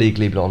them. What about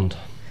Legally Blonde?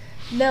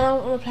 No, I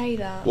don't want to play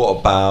that. What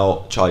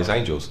about Charlie's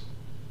Angels?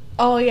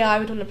 Oh yeah, I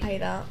would want to play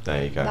that.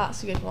 There you go.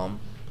 That's a good one.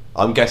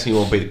 I'm guessing you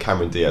want to be the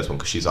Cameron Diaz one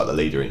because she's like the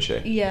leader, isn't she?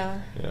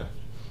 Yeah. Yeah.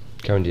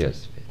 Cameron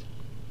Diaz.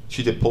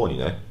 She did porn, you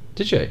know.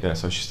 Did she? Yeah,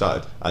 so she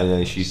started, and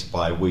then she used to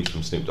buy weed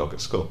from Snoop Dogg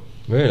at school.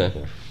 Really?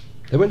 Yeah.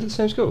 They went to the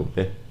same school?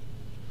 Yeah.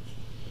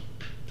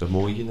 The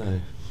more you know.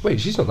 Wait,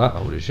 she's not that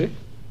old, is she?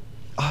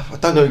 I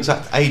don't know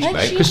exact age, Ain't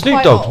mate. she- Because Snoop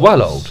quite Dogg's old.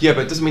 well old. Yeah,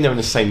 but it doesn't mean they're in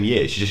the same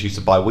year. She just used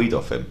to buy weed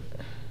off him.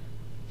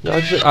 Yeah,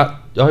 I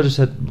just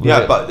said.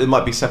 Yeah, but it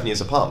might be 7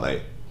 years apart,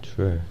 mate.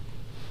 True.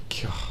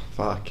 God,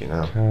 fucking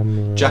hell.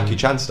 Cameron. Jackie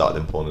Chan started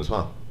in porn as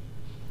well.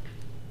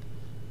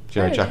 Do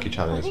you know who Really? Jackie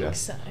Chan I is? think Yeah.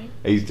 so.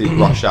 He did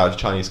Rush Hour,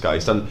 Chinese guy.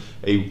 He's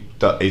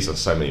done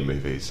so many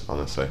movies,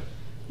 honestly.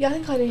 Yeah, I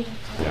think I do.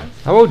 Yeah.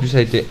 How old would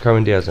you say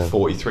Cameron Diaz is?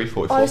 43,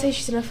 44. I would say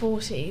she's in her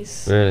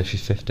 40s. Really?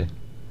 She's 50.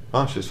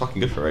 Oh, she's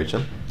fucking good for her age,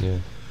 then. Yeah.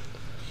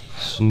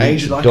 Snoop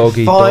Age like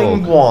Doggy a fine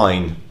Dog.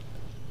 wine.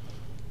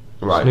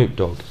 Right. Snoop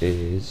Dogg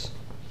is.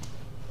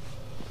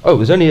 Oh,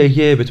 there's only a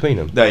year between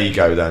them. There you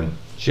go, then.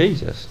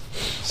 Jesus.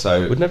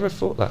 So, Would never have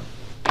thought that.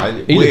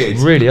 he He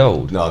looks really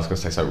old. No, I was going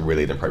to say something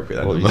really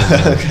inappropriate What then. were you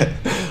gonna Okay,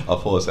 I'll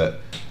pause it.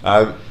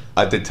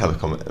 I did tell a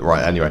comment.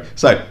 Right, anyway.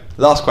 So,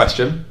 last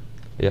question.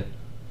 Yeah.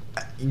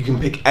 You can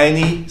pick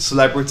any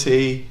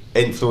celebrity,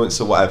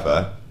 influencer,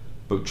 whatever,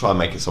 but try and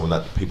make it someone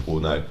that people will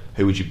know.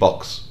 Who would you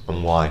box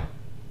and why?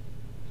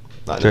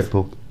 Like, Jake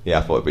Paul. Yeah,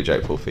 I thought it'd be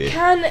Jake Paul for you.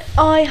 Can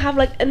I have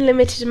like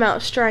unlimited amount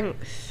of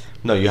strength?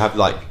 No, you have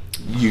like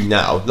you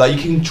now. Like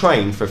you can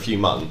train for a few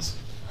months.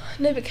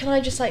 No, but can I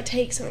just like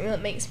take something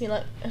that makes me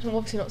like,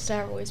 obviously not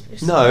steroids, but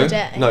just No, a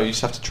day? no, you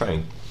just have to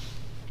train.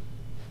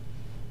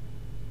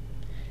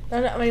 I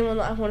don't have anyone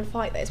that I want to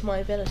fight. That is my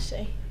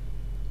ability.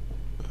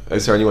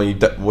 Is there anyone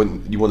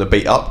you want to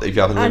beat up if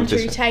you have an Andrew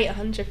unlimited? Tate,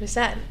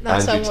 100%.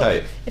 That's Andrew what I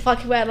Tate. want. If I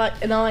could wear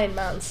like an Iron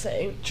Man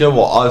suit. Do you know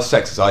what? I was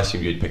sexist. I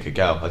assumed you'd pick a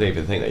girl. I didn't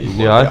even think that you'd.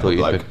 Yeah, I thought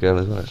you'd pick a girl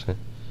as well, actually.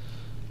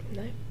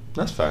 No.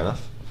 That's fair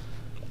enough.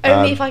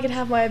 Only if I could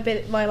have my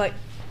like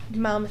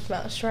mammoth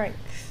amount of strength.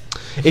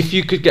 If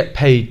you could get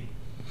paid.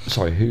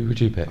 Sorry, who would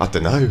you pick? I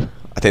don't know.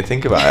 I didn't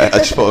think about it. I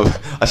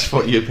just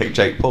thought you'd pick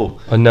Jake Paul.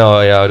 Oh,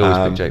 no, yeah, I'd always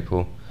Um, pick Jake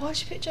Paul. Why'd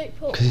you pick Jake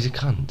Paul? Because he's a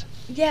cunt.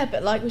 Yeah,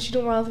 but like, would you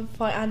not rather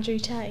fight Andrew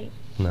Tate?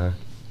 No.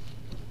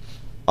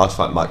 I'd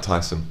fight Mike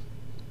Tyson.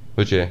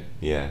 Would you?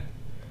 Yeah.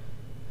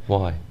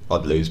 Why?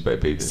 I'd lose, but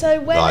it'd be So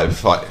when- I'd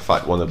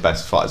fight one of the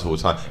best fighters of all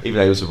time. Even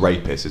though he was a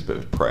rapist, he's a bit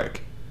of a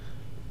prick.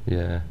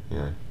 Yeah.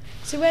 Yeah.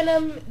 So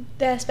when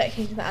they're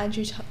speculating that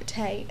Andrew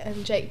Tate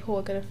and Jake Paul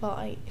are going to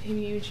fight, who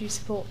would you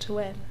support to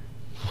win?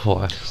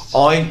 What?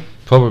 I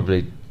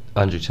Probably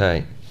Andrew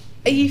Tate.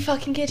 Are you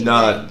fucking kidding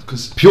no, me?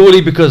 because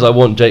Purely because I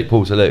want Jake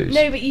Paul to lose.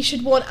 No, but you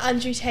should want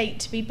Andrew Tate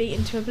to be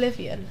beaten to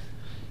oblivion.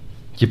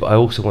 Yeah, but I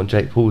also want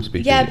Jake Paul to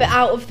be Yeah, beaten. but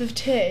out of the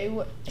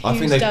two, I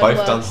think who's they've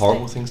both done worse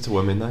horrible things? things to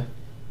women, though.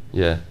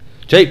 Yeah.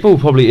 Jake Paul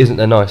probably isn't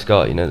a nice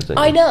guy, you know. Don't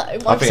you? I know.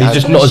 I think He's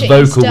just some not of as the shit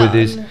he's vocal with done.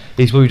 his.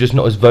 He's probably just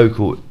not as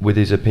vocal with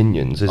his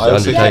opinions as I also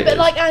Andrew Yeah, Tate but is.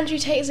 like Andrew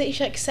Tate is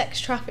actually like sex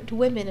trafficked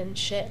women and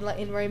shit, like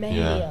in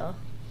Romania.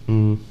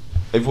 Mm.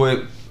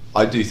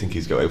 I do think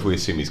he's guilty. If we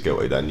assume he's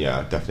guilty, then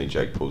yeah, definitely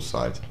Jake Paul's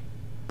side.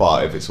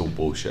 But if it's all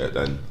bullshit,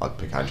 then I'd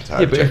pick Andrew Tate.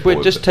 Yeah, but Jake if we're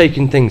Paul, just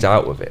taking things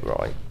out of it,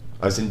 right?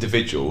 as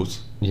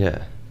individuals,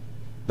 Yeah.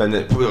 then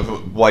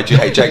why do you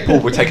hate Jake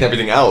Paul? We're taking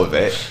everything out of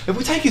it. If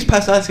we take his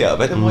personality out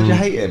of it, then why do you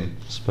hate him?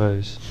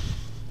 Suppose.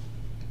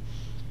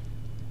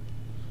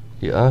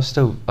 Yeah, I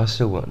still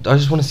want. I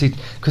just want to see,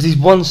 because he's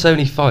won so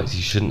many fights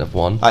he shouldn't have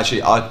won.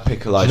 Actually, I'd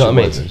pick Elijah Do you know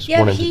what I Wood. mean? Just Yeah,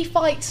 want but him to- he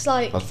fights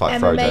like I'd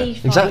fight MMA Frodo.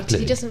 fights. Exactly.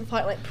 He doesn't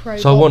fight like pro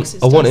So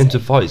boxers. I want does him he? to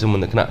fight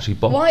someone that can actually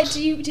box. Why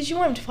did you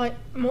want him to fight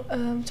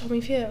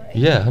Tommy Fury?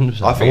 Yeah,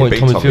 100%. I think I he'd want beat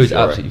Tommy Tommy Fury to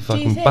Fury. absolutely Do you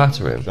fucking think?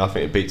 batter him. I think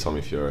it'd beat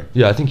Tommy Fury.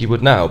 Yeah, I think he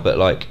would now, but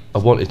like I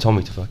wanted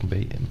Tommy to fucking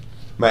beat him.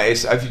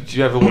 Mate, do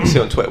you ever see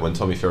on Twitter when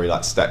Tommy Fury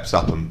like steps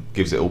up and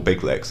gives it all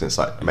big licks, and it's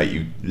like, mate,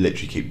 you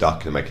literally keep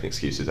ducking and making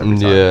excuses every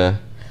time. Yeah.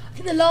 I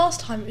think the last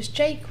time it was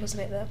Jake,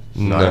 wasn't it? Though.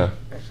 No.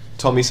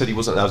 Tommy said he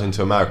wasn't allowed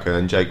into America,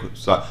 and Jake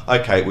was like,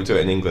 okay, we'll do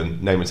it in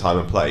England, name a time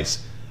and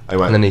place. And, he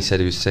went, And then he said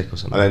he was sick or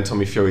something. and then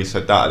Tommy Fury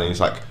said that, and he was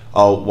like,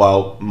 oh,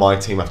 well, my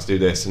team have to do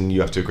this, and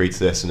you have to agree to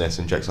this and this,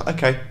 and Jake's like,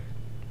 okay.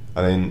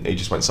 And then he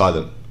just went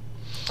silent.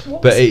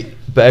 What But was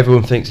but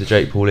everyone thinks that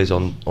Jake Paul is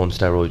on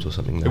steroids or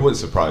something. It wouldn't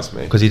surprise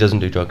me. Because he doesn't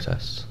do drug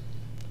tests.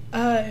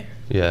 Oh.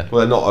 Yeah. Well,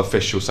 they're not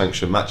official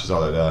sanctioned matches,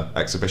 are they? They're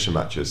exhibition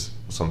matches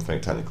or something,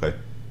 technically.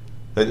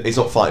 He's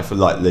not fighting for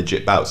like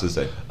legit bouts, is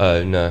he?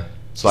 Oh no.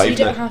 So, like, you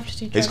even don't though have to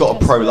do he's drug got a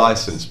tests pro for it.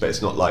 license, but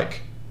it's not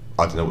like,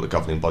 I don't know what the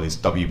governing body's,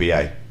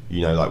 WBA,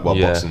 you know, like World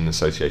Yeah. Boxing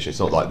Association. It's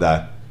not like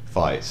their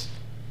fights.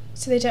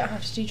 So they don't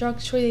have to do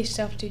drugs. Surely they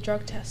still have to do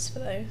drug tests for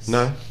those.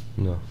 No,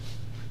 No.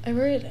 Oh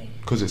really?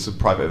 because it's a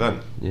private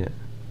event. Yeah.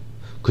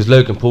 Because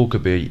Logan Paul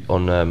could be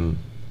on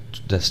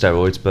the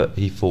steroids, but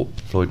he fought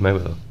Floyd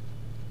Mayweather.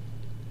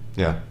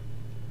 Yeah,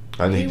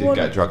 and he Who did won?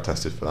 get drug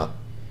tested for that.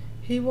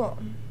 Who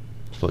won?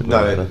 Floyd No,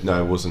 Mayweather.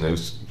 no, it wasn't. There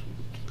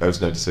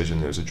was no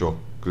decision. It was a draw,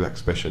 good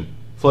exhibition.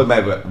 Floyd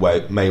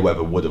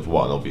Mayweather would have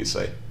won,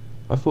 obviously.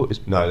 I thought it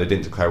was. No, they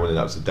didn't declare a winner.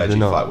 That was a Did they deadly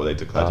not? fight where they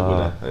declared a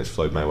winner, and it's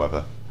Floyd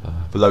Mayweather.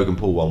 The Logan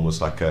Paul one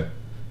was like a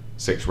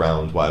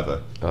 6-round,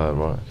 whatever. Oh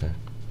right. Okay.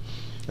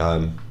 I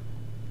don't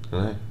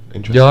know.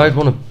 Interesting. Yeah,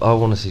 I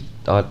want to see.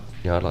 I'd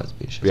like to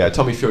beat shit. Yeah,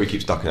 Tommy Fury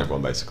keeps ducking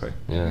everyone basically.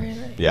 Yeah.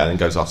 Really? Yeah, and then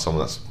goes after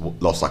someone that's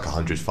lost like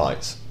 100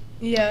 fights.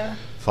 Yeah.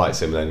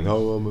 Fights him, and then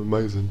I'm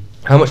amazing.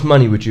 How much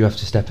money would you have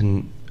to step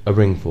in a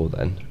ring for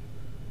then,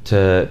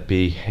 to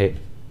be hit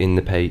in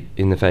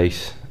the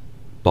face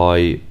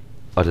by,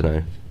 I don't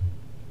know,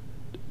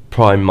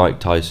 prime Mike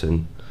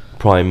Tyson,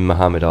 prime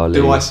Muhammad Ali?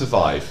 Do I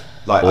survive?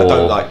 Like, I Or-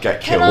 don't like get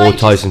Can killed. I Or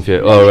just- Tyson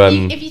Fury, no, or,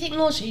 if you think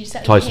logically, you just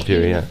let Tyson them hit you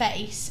Fury, in yeah. the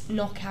face,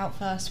 knockout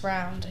first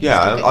round. And Yeah,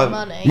 you still get I- the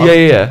money. Yeah,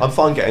 yeah. I'm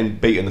fine getting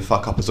beaten the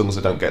fuck up as long as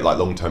I don't get like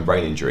long-term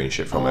brain injury and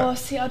shit from Oh, it.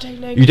 see, I don't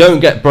know. You don't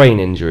get brain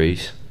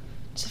injuries.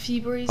 Just a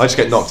few bruises. I just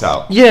get knocked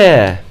out.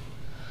 Yeah.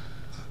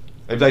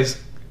 If they, to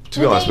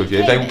be Well, honest they with you,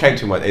 if they pay came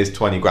to me and went, "Here's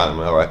 20 grand," I'm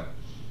like, all right.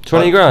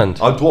 20 grand.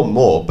 I'd want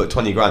more, but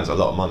 20 grand's a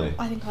lot of money.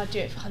 I think I'd do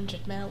it for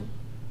 100 mil.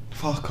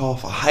 Fuck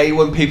off. I hate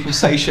when people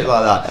say shit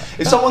like that.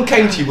 If someone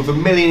came to you with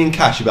 $1 million in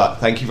cash, you'd be like,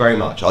 "Thank you very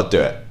much, I'd do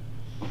it."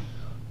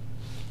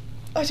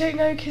 I don't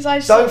know, because I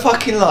just... Don't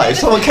fucking lie. If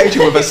someone came to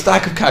you with a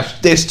stack of cash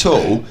this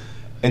tall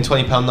in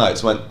 £20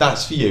 notes and went,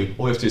 "That's for you,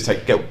 all you have to do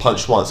is get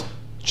punched once.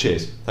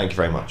 Cheers. Thank you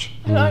very much."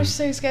 And I was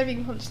so scared of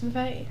being punched in the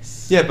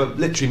face. Yeah, but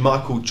literally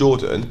Michael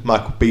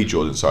B.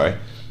 Jordan, sorry,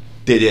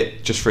 did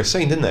it just for a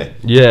scene, didn't they?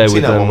 Yeah, Seen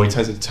with, that one where he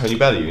turns into Tony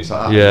Bellew? He's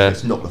like, Yeah.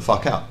 let's knock the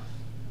fuck out.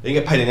 You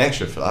get paid an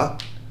extra for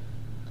that.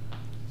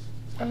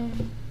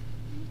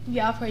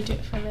 Yeah, I'll probably do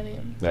it for $1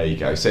 million. There you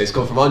go. So it's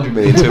gone from 100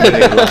 million to $1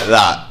 million like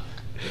that.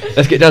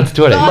 Let's get down to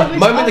 20. But I would-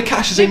 moment the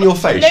cash is in your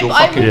face, you're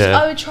but I fucking... would, Yeah.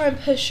 I would try and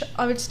push...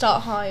 I would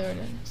start higher and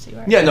then see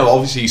where it Yeah, goes. no,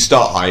 obviously you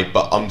start high,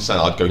 but I'm saying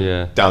I'd go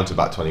Yeah. down to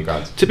about 20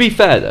 grand. To be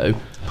fair though,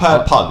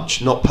 Per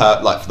punch, not per,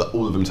 like, for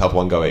all of them to have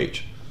one go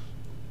each.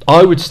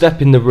 I would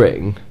step in the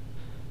ring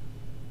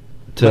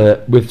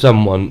with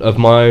someone of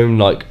my own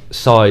like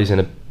size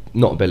and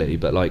not ability,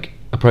 but like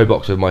a pro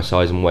boxer of my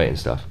size and weight and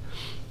stuff.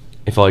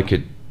 If I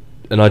could,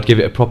 and I'd give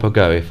it a proper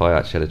go if I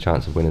actually had a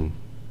chance of winning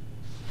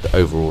the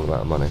overall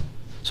amount of money.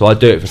 So I'd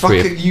do it for Fuck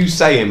free. are you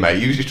saying,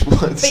 mate? You just want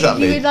But to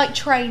you would like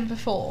train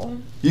before.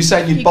 You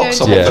saying you'd You go box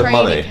into someone a for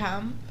training money?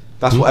 camp.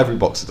 That's what every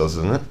boxer does,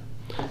 isn't it?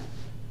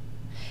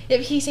 Yeah,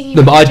 but he's saying you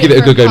No, but would I'd do give it a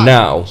for good go punch.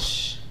 now.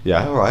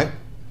 Yeah, alright.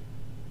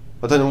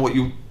 I don't know what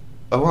you...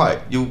 Alright,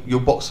 you'll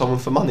box someone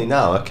for money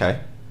now, okay.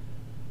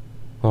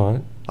 All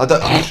right. I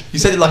don't... You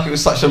said it like it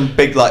was such a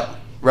big, like,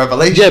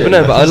 revelation. Yeah, but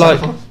no, but I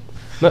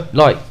like,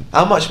 like.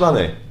 How much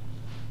money?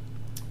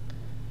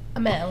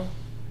 $1 mil.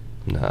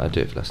 No, I'd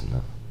do it for less than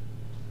that.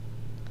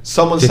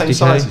 Someone same 50K?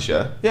 size as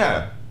you?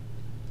 Yeah.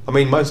 I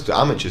mean, most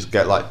amateurs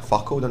get, like,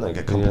 fuck all, don't they?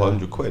 Get a couple Yeah.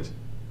 £100. And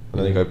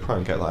then they go pro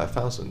and get, like,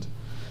 1,000.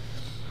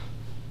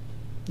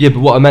 Yeah, but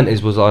what I meant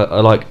was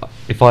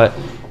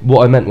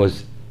what I meant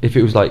was if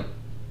it was like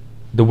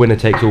the winner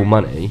takes all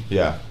money,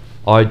 Yeah.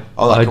 I'd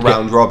Like I'd a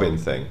round robin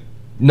thing.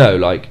 No,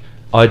 like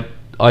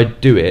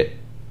I'd do it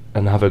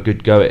and have a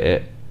good go at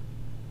it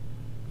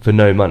for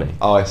no money.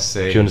 Oh, I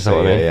see. Do you understand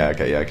what I mean? Yeah,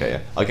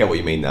 okay. I get what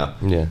you mean now.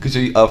 Yeah. Because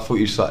I thought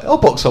you were just like, I'll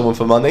box someone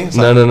for money. It's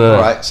No, like, no.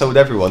 Alright, so would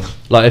everyone.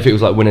 Like if it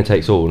was like winner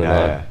takes all, and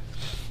Yeah.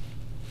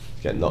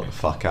 Get knocked the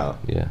fuck out.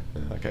 yeah.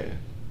 Okay.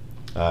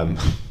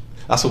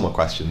 That's all my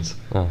questions.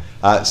 Oh.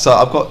 So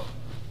I've got...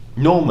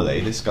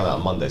 Normally, this is going out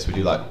on Monday, so we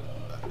do like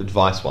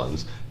advice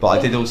ones. But I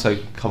did also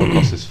come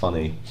across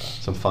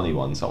some funny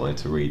ones I wanted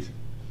to read.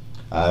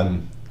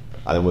 And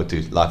then we'll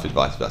do life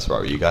advice if that's all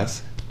right with you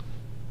guys.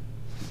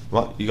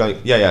 What? You going?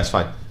 Yeah, it's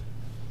fine.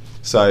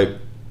 So,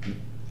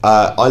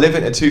 I live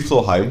in a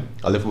 2-floor home.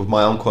 I live with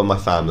my uncle and my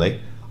family.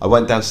 I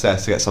went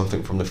downstairs to get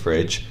something from the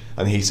fridge,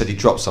 and he said he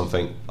dropped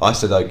something. I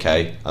said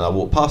okay, and I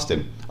walked past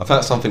him. I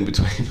found something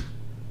between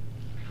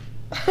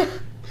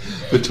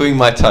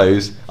my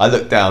toes. I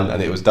looked down,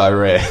 and it was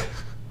diarrhea.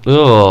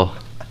 Oh,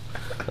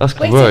 that's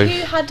Wait, so gross.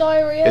 who had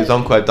diarrhea? His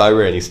uncle had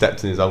diarrhea, and he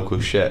stepped in his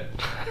uncle's shit.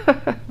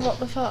 What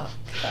the fuck?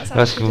 That's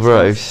actually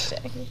gross.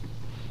 disgusting.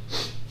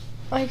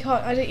 I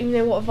don't even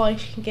know what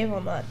advice you can give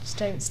on that. Just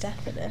don't step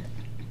in it.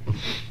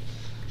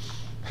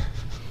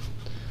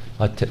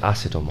 I took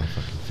acid on my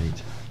fucking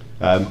feet.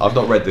 I've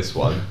not read this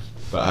one,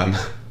 but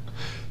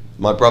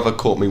my brother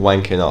caught me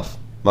wanking off.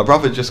 My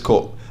brother just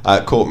caught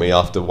me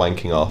after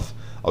wanking off.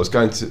 I was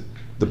going to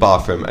the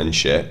bathroom and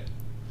shit.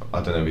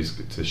 I don't know if he's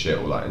to shit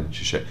or like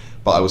into shit,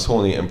 but I was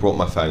horny and brought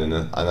my phone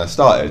and I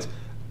started.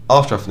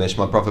 After I finished,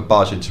 my brother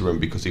barged into the room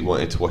because he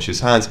wanted to wash his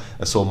hands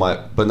and saw my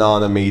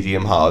banana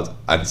medium hard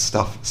and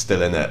stuff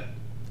still in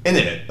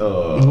it.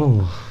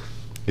 Oh.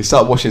 He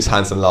started washing his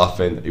hands and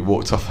laughing. He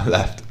walked off and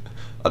left.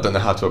 I don't know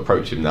how to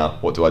approach him now.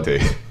 What do I do?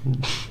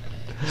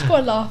 Just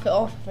gotta laugh it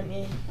off, haven't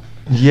you?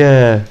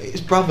 Yeah.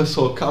 His brother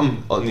saw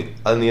cum on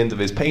the end of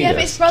his penis. Yeah,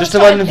 but his brother's Just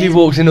imagine if you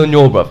walked in on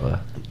your brother.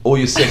 Or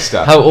your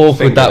sister. How awkward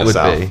fingering that would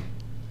herself. be.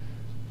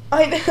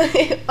 I know.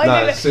 I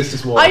No, know.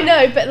 sister's more. I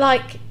know, but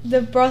like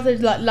the brother,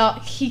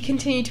 like he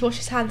continued to wash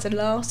his hands and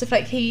laughed. If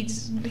like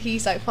he's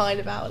like fine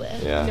about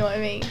it. Yeah. You know what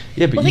I mean?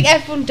 Yeah, but I think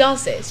everyone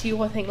does it, so you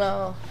want to think,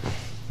 oh.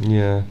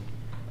 Yeah.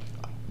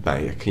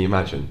 Mate, can you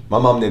imagine? My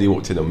mum nearly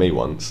walked in on me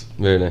once.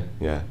 Really?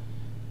 Yeah.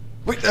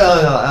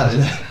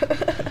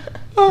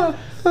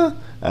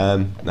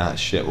 Nah,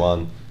 shit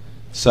one.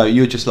 So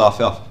you would just laugh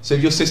it off. So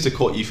if your sister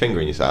caught you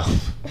fingering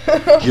yourself,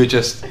 you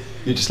just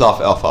laugh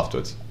it off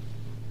afterwards.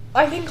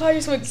 I think I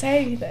just wouldn't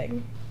say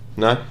anything.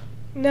 No?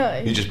 No.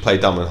 You just play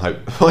dumb and hope.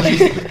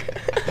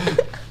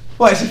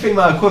 Well, it's a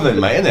female equivalent,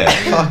 mate, isn't it?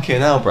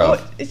 Fucking hell, bro.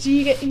 What, do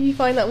you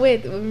find that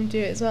weird that women do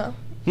it as well?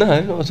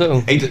 No, not at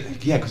all.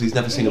 Yeah, because he's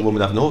never seen a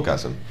woman have an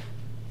orgasm.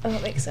 Oh,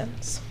 that makes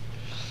sense.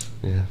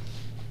 Yeah.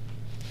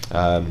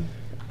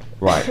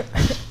 Right.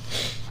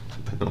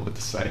 I don't know what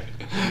to say.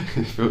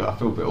 I feel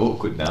a bit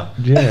awkward now.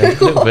 Yeah, a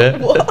little bit.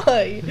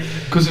 Why?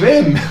 Because of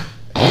him.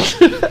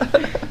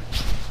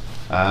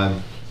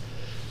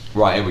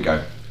 Right, here we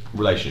go.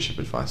 Relationship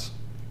advice.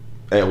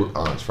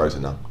 It's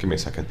frozen now. Give me a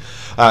second.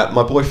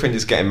 My boyfriend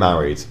is getting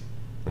married.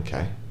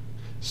 Okay.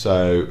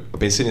 So I've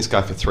been seeing this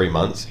guy for 3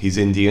 months. He's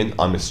Indian.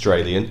 I'm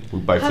Australian. We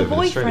both Her live in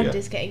Australia. boyfriend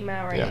is getting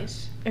married. Yeah.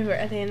 Over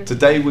at the end of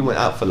Today we went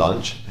out for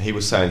lunch. He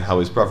was saying how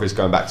his brother is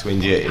going back to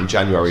India in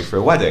January for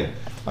a wedding.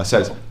 I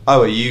said,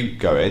 "Oh, are you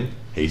going?"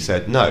 He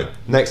said, "No.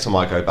 Next time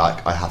I go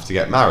back, I have to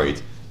get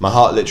married." My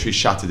heart literally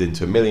shattered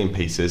into a million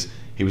pieces.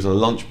 He was on a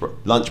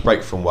lunch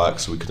break from work,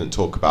 so we couldn't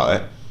talk about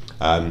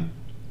it.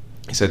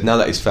 He said now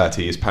that he's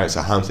 30, his parents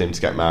are hounding him to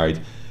get married,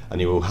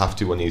 and he will have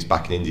to when he's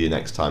back in India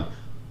next time.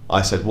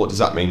 I said, "What does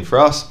that mean for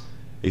us?"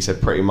 He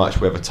said, "Pretty much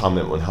we have a time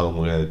limit on how long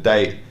we're going to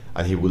date,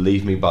 and he will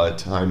leave me by the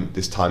time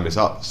this time is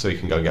up, so he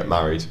can go and get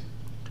married."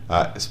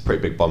 It's a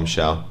pretty big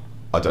bombshell.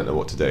 I don't know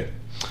what to do.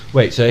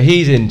 Wait, so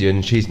he's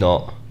Indian, she's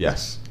not.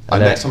 Yes. And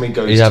And then next time he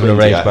goes he's to having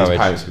India, arranged his marriage.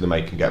 parents are going to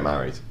make him get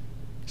married.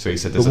 So he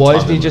said, But "There's why a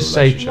time doesn't he limit on just the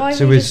say relationship." Why to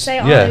don't you his just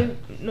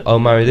say, I'll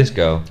marry this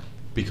girl?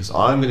 Because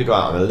I'm going to go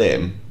out on a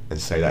limb and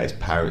say that his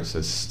parents are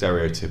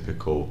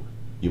stereotypical.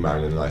 You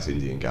marry a nice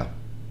Indian gal.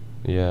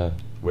 Yeah.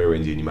 We're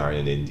Indian. You marry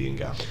an Indian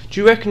gal. Do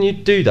you reckon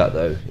you'd do that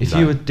though if No.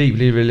 you were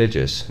deeply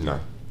religious? No.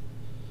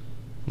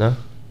 No.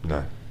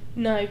 No.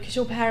 No, because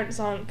your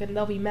parents aren't gonna.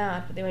 They'll be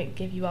mad, but they won't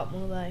give you up,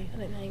 will they? I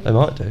don't think. They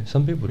might do.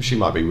 Some people do. She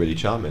might be really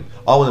charming.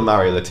 I want to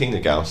marry a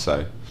Latina gal,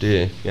 so Do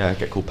you? yeah,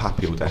 get called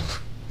Pappy all day.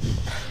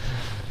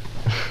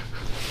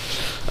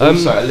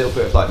 Also, a little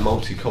bit of like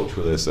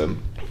multiculturalism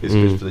is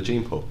good for the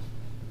gene pool.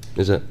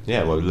 Is it?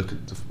 Yeah, well, look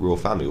at the royal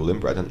family, all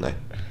inbred, aren't they?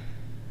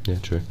 Yeah,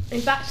 true.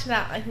 And back to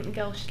that, I think the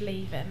girl should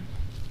leave him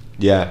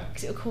Yeah.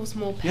 because it'll cause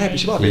more pain. Yeah, but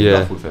she might be in Yeah.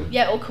 love with him.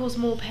 Yeah, it'll cause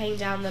more pain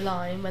down the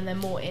line when they're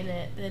more in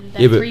it. Then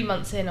they're Yeah, but- 3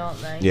 months in,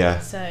 aren't they? Yeah.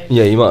 So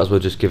Yeah, you might as well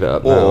just give it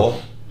up Or, now.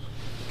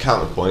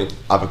 counterpoint,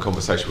 have a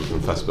conversation with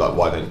them first, be like,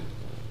 why don't,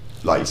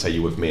 like you say,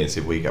 you're with me and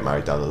see if we get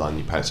married down the line,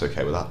 your parents are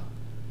okay with that?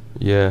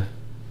 Yeah.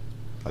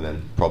 And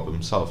then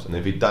problem solved. And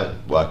if you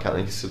don't work out, then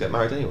you can still get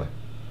married anyway.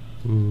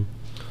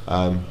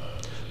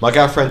 My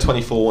girlfriend,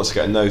 24, wants to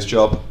get a nose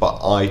job,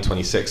 but I,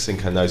 26,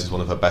 think her nose is one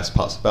of her best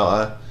parts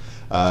about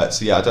her.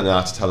 So yeah, I don't know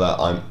how to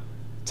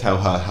tell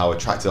her how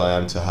attracted I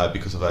am to her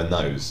because of her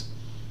nose.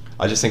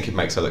 I just think it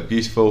makes her look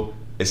beautiful.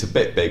 It's a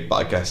bit big, but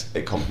I guess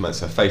it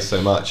complements her face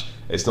so much.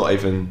 It's not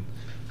even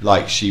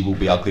like she will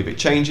be ugly if it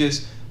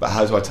changes, but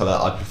how do I tell her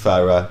I'd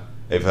prefer her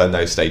if her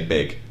nose stayed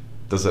big?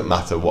 Doesn't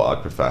matter what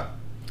I'd prefer.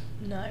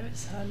 no,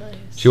 it's her nose.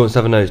 She wants to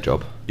have a nose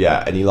job.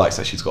 Yeah, and he likes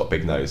that she's got a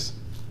big nose.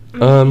 You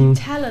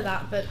tell her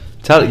that, but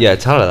Tell her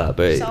that,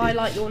 but so I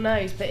like your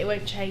nose, but it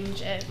won't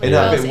change it. Isn't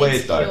that a bit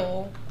weird,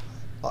 though?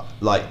 though?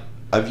 Like,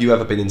 Have you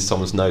ever been into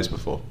someone's nose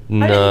before? I don't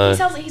think No. it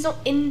sounds like he's not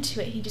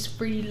into it. He just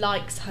really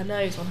likes her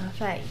nose on her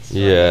face.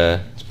 Yeah.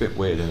 It's a bit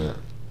weird, isn't it?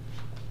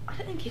 I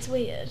don't think it's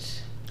weird.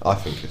 I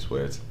think it's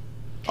weird.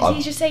 Because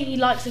he's just saying he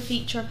likes a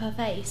feature of her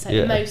face, like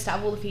Yeah. most out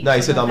of all the features. No,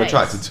 he said of her I'm face.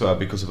 attracted to her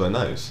because of her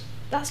nose.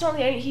 That's not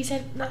the only. He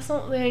said that's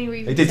not the only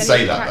reason. He did said say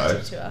he's that,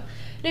 attracted though. To her.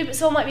 No, but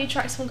someone might be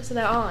attracted to someone because of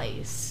their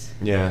eyes.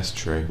 Yeah, that's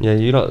true. Yeah,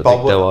 you like the But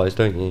big doe eyes,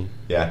 don't you?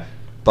 Yeah,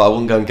 but I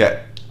wouldn't go and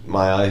get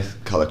my eye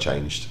colour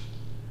changed.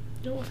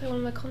 Not if they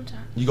want my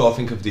contact. You got to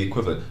think of the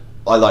equivalent.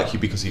 I like you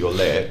because of your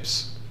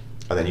lips,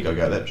 and then you go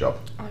get a lip job.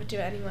 I would do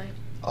it anyway.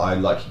 I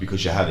like you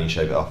because your hair and you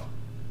shave it off.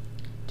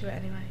 Do it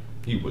anyway.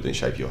 You wouldn't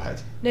shave your head.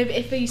 No, but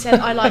if you said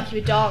I like you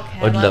with dark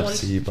hair, I'd and I love wanted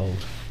to see you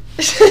bald.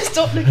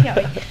 Stop looking at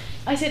me.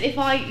 I said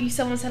if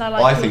someone said I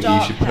like I your think you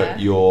dark should hair.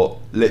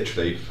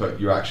 put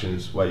your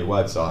actions where your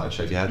words are and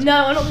shave your head.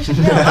 No, I'm not.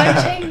 No,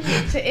 I'm changing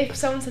it to if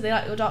someone said they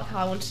like your dark hair,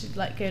 I wanted to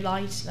like go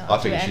light enough. I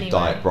think you should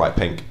dye it bright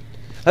pink.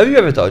 Have you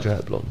ever dyed your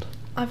hair blonde?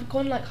 I've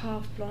gone like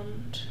half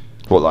blonde.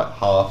 What, like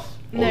half?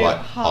 Or No, like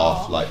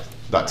half. like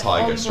that Like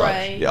tiger ombre,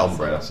 stripe? Yeah, ombre,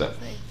 sort that's of it.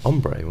 thing.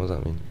 Ombre, what does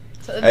that mean?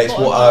 So at the It's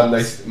bottom what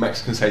half-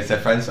 Mexicans say to their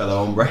friends,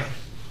 hello ombre.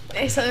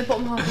 It's like the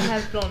bottom half of the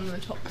hair's blonde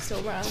and the top is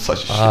still brown.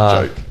 Such a shit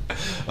Ah. joke.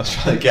 I was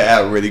trying to get it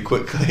out really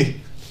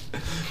quickly.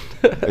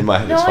 In my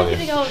head, No, it's I funny.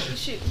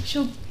 think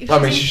she'll. If I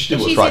mean, she's she should do if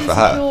what's she's right for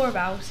her. insecure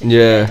about it, Yeah. she'll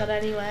get it done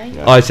anyway.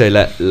 Yeah. I say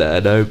let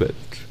her know, but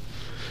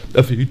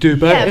nothing you do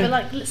about Yeah, it. but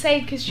like, let's say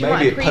because she Maybe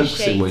might it pokes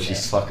appreciate him when it.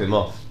 she's sucking him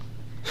off.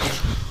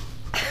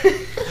 Like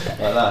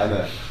that,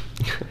 innit?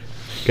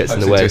 Gets in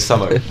Pokes the way. into his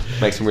stomach.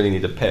 Makes him really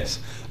need a piss.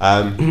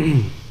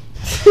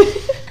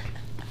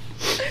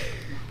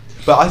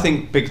 But I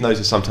think big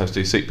noses sometimes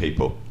do suit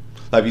people.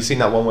 Like, have you seen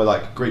that one where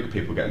like Greek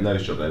people get a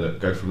nose job and they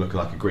go from looking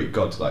like a Greek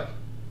god to like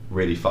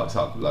really fucked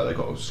up, like they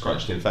got a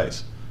scrunched in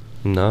face?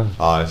 No.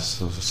 I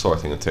saw a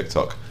thing on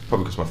TikTok,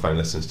 probably because my phone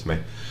listens to me.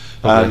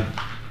 Probably.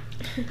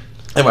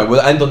 Anyway,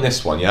 we'll end on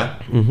this one, yeah?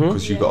 Mhm.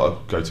 Because you've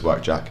got to go to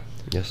work, Jack.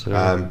 Yes,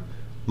 sir.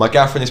 My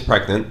girlfriend is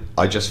pregnant.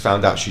 I just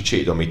found out she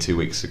cheated on me 2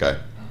 weeks ago.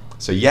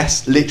 So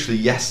yes, literally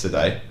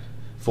yesterday,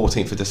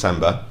 14th of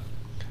December,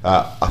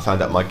 I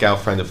found out my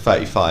girlfriend of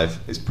 35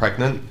 is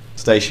pregnant.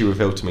 Today she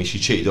revealed to me she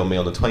cheated on me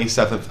on the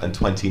 27th and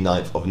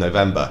 29th of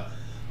November.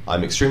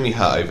 I'm extremely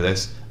hurt over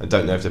this and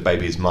don't know if the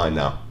baby is mine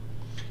now.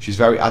 She's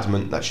very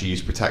adamant that she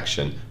used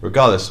protection.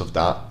 Regardless of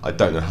that, I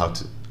don't know how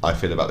I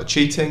feel about the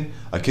cheating.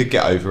 I could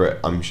get over it,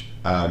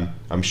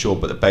 I'm sure,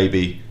 but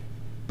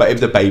if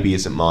the baby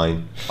isn't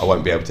mine, I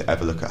won't be able to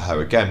ever look at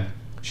her again.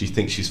 She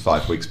thinks she's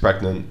 5 weeks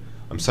pregnant.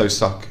 I'm so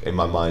stuck in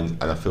my mind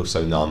and I feel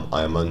so numb,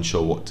 I am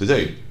unsure what to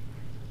do.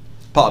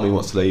 Part of me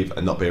wants to leave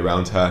and not be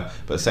around her,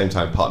 but at the same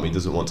time part of me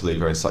doesn't want to leave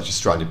her in such a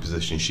stranded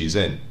position she's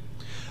in.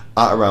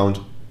 At around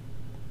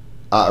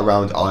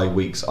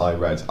weeks I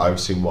read, I've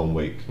seen 1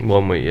 week,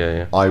 1 week,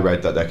 yeah. I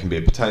read that there can be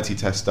a paternity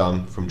test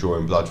done from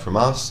drawing blood from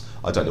us.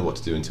 I don't know what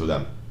to do until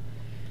then.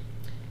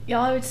 Yeah,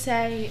 I would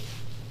say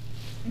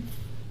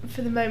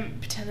for the moment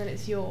pretend that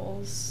it's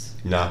yours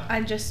No,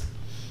 and just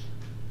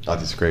I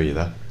disagree with you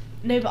there.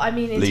 no, but I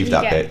mean Leave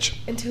that bitch.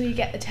 until you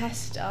get the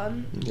test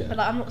done. Yeah. But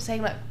like, I'm not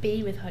saying like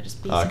be with her,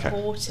 just be Okay.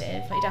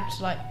 supportive. Like, you'd have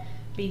to like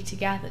be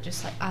together,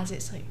 just like as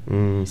it's like.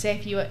 Mm. Say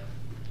if you were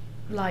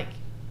like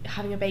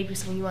having a baby with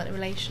someone you weren't in a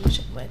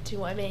relationship with, do you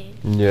know what I mean?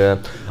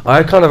 Yeah.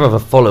 I kind of have a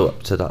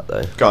follow-up to that,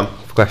 though. Go on.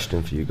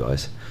 Question for you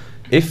guys.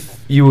 If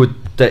you would,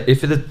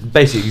 if the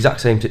basic exact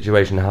same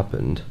situation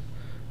happened,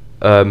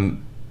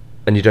 and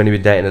you'd only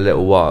been dating a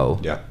little while,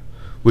 Yeah.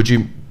 would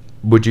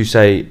you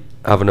say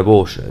have an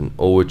abortion,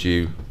 or would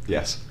you,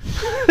 Yes.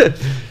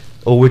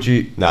 or would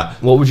you? Nah.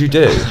 What would you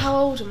do? How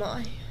old am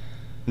I?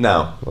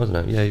 Now. I don't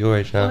know. Yeah, your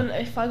age I now. don't know,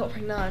 if I got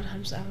pregnant,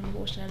 I'm just having an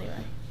abortion anyway.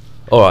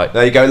 All right.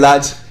 There you go,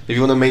 lads. If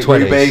you want to meet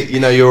 20s. Ruby, you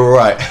know you're all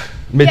right.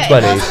 Mid Yeah,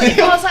 twenties. if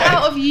I was like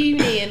out of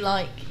uni and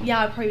like,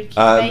 yeah, I'd probably keep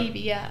a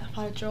baby, yeah, if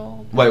I had a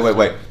job. Wait.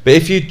 But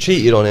if you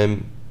cheated on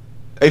him,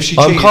 If she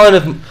I'm cheated, kind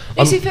of.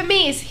 No, so for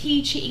me, is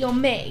he cheating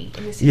on me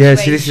in this situation? Yeah.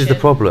 See, this is the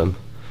problem.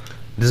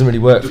 It doesn't really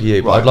work for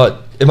you. But I'd Right. like.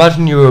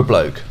 Imagine you were a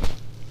bloke.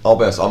 I'll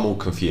be honest, I'm all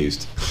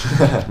confused.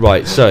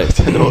 Right. So. I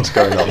don't know what's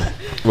going on.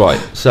 Right.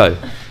 So,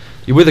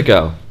 you're with a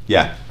girl.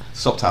 Yeah.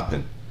 Stop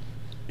tapping.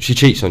 She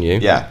cheats on you.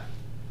 Yeah.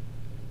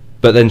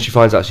 But then she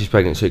finds out she's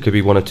pregnant, so it could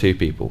be one of two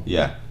people.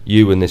 Yeah.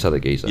 You and this other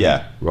geezer.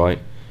 Yeah. Right?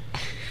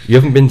 You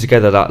haven't been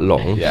together that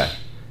long. Yeah.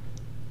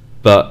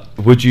 But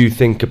would you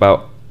think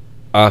about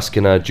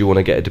asking her, do you want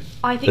to get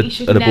I think you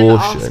should an never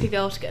abortion? ask a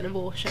girl to get an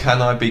abortion.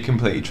 Can I be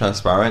completely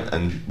transparent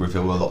and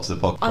reveal a lot to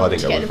the podcast? I I want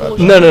didn't to go get with an her.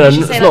 abortion. No, You that's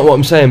should say, not like- what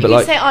I'm saying, but you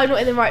like, could say I'm not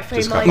in the right frame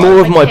of Just mind. cut more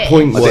with of my kid.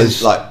 point I was-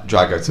 didn't like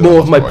drag her to more the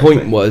of my hospital or point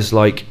anything. was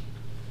like,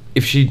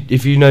 if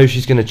you know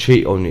she's going to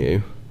cheat on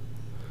you,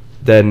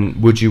 then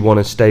would you want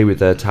to stay with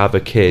her to have a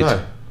kid?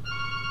 No.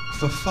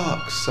 For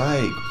fuck's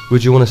sake.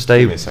 Would you want to stay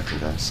Give me a with? second,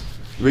 guys.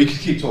 We could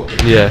keep talking.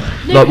 Yeah.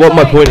 No, Like, what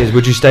my like- point is,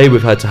 would you stay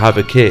with her to have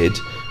a kid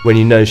when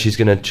you know she's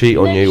going to cheat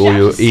on No, you, you or don't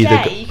you're have to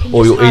either, stay, you can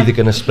or just you're either have-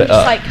 going to you split can just,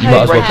 up? like, You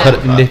might as well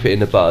co-parent. cut it, nip it in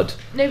the bud.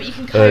 No, but you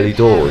can Early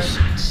doors.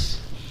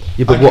 co-parent.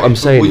 Yeah, but Okay, what I'm but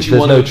saying would is you there's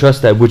wanna- no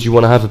trust there. Would you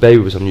want to have a baby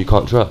with someone you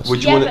can't trust?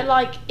 Would you Yeah, wanna- but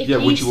like if yeah,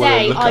 you would you wanna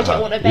say look I at don't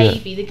her? want a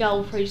baby, the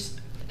girl probably just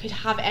could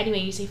have it anyway.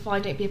 You say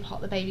fine, don't be a part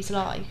of the baby's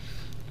life,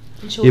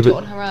 and she'll Yeah, do it but-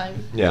 on her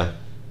own. Yeah.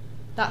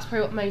 That's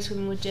probably what most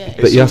women would do.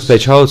 But you have to pay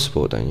child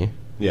support, don't you?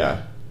 Yeah.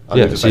 I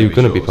Yeah, mean, the so you're baby's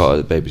going to be yours. part of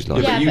the baby's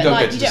life. Yeah, Yeah, but you but don't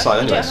like, get to you don't- decide you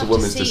anyway. don't It's a have to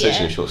woman's see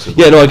decision. it. Short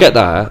Yeah, no, I get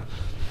that.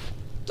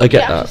 I get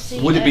You don't have that. to see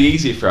Would it be it.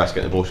 easier for us to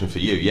get an abortion for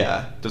you?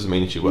 Yeah. Doesn't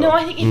mean that you will. No,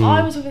 I think if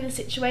I was within the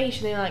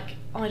situation, they're like,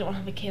 I don't want to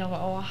have a kid. I'm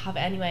like, oh, I'll have it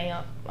anyway.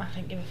 I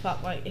don't give a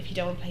fuck. Like, if you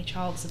don't want to pay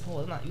child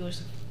support, then like you're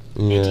just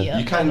an Yeah. idiot.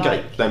 You can but, get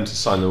like, them to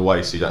sign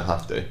away so you don't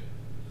have to.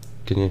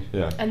 Can you?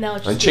 Yeah. And they'll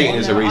just And do it cheating on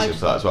is a their- reason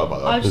for that as well, by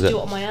the way. I Is just it? do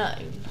it on my own.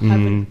 I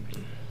Mm. wouldn't,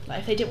 like,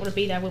 if they didn't want to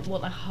be there, I wouldn't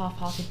want like a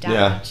half-hearted dad.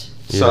 Yeah.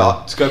 So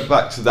Yeah. to go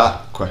back to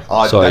that question,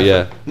 Sorry,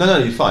 yeah. No,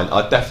 you're fine.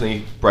 I'd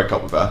definitely break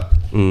up with her,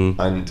 Mm.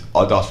 and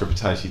I'd ask for a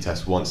paternity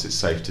test once it's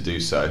safe to do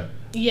so,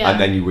 Yeah. and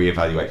then you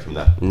reevaluate from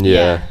there.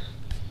 Yeah.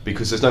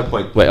 Because there's no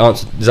point. Wait,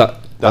 answer. Is that?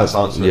 That's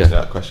answering Yeah. to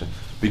that question.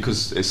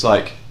 Because it's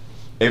like,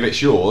 if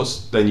it's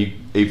yours, then you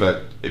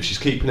either, if she's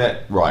keeping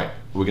it, right,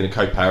 we're going to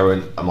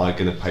co-parent. Am I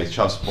going to pay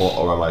child support,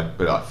 or am I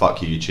be like,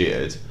 fuck you, you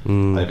cheated?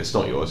 Mm. And if it's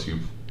not yours, you're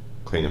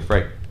clean and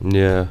free.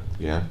 Yeah.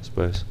 Yeah. I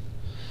suppose.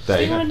 There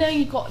So you you want go. to know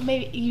you've got,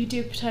 maybe you do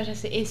a paternity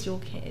test, it is your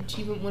kid.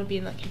 You wouldn't want to be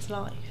in that kid's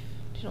life.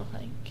 Do you not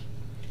think?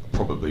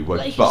 Probably would,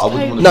 Like, you but I just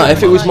wouldn't hope- want to. No,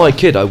 if it was my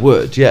kid, I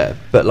would. Yeah,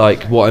 but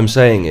like what I'm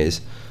saying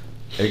is,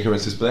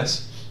 Ignorance is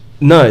bliss.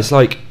 no, it's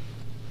like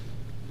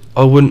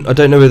I wouldn't. I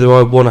don't know whether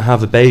I want to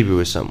have a baby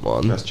with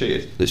someone That's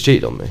cheated. that's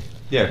cheated on me.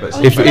 Yeah, but it's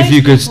Oh, If- but if most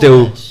you could people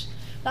still- would.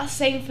 That's the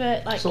same for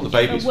like It's not the if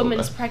baby's a fault,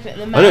 woman's though.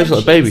 pregnant and the I man know it's not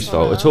the baby's cheats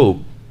on fault at her.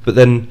 all, but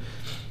then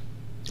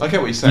I get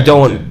what you're saying. you don't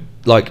want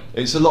like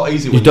It's a lot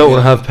easier. you when don't you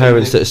want to get- have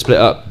parents that are split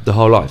up the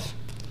whole life.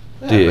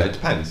 Yeah, do you? but it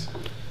depends.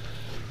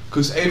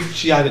 Because if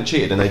she hadn't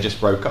cheated and they just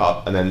broke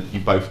up, and then you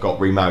both got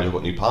remarried or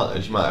got new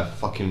partners, you might have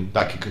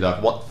that kid could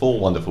have four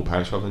wonderful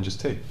parents rather than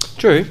just two.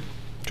 True.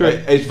 True.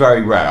 It's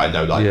very rare. I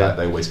know, like Yeah. that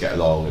they always get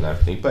along and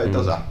everything, but it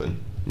does happen.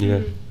 Yeah.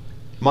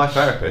 My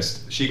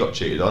therapist, she got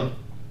cheated on.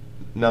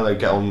 Now they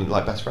get on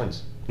like best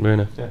friends.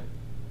 Really. Yeah.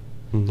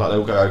 Mm. Like they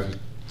all go over to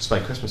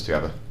spend Christmas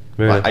together.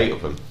 Really? Like 8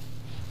 of them.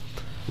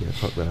 Yeah.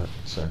 Fuck that.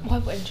 So Well,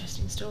 I've got an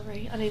interesting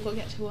story. I know you've got to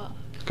get to work.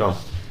 go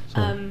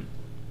on.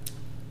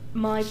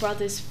 My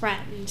brother's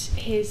friend,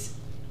 his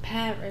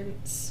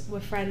parents were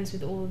friends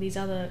with all of these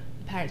other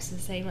parents in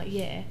the same like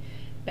year,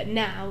 but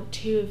now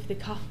two of the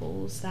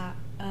couples that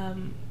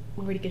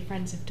were really good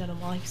friends have done a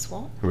wife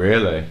swap.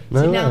 Really?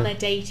 No So now way. they're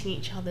dating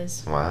each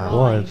other's Wow.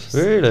 wives.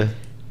 Really.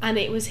 And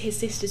it was his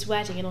sister's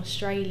wedding in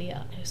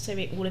Australia. It was so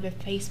big all over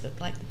Facebook,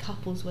 like the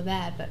couples were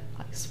there, but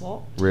like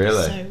swapped.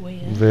 Really? So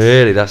weird.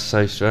 Really. That's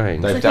so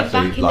strange. They've So I think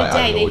definitely back in like the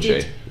had day an they orgy.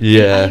 did.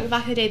 Yeah. I think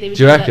back in the day they would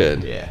Do you do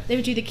reckon? Yeah. They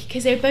would do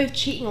because they were both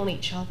cheating on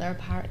each other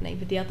apparently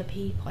with the other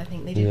people. I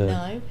think they didn't Yeah.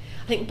 know.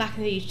 I think back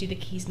in the day you used to do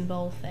the keys and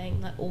bowl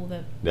thing, like all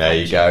the. There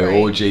you friendship go,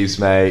 group. orgies,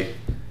 mate.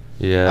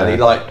 Yeah. And he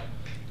like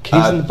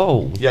keys in the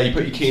bowl. Yeah, you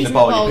put your key in Keys the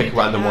bowl, you you pick a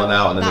random one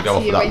out, and then That's you go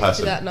off who with you're that into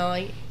person. that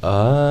night.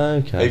 Ah,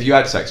 okay. If you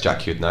had sex,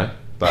 Jack, you'd know.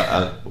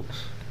 But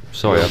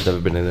Sorry, I've never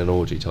been in an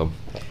orgy, Tom.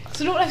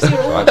 So not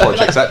necessarily all Right, of it, point but,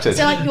 like, accepted.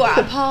 so like you're at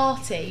a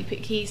party, you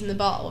put keys in the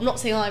bowl. I'm not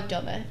saying I've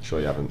done it,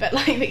 sure you haven't. but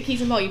like put keys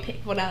in the bowl, you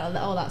pick one out, and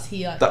oh that's who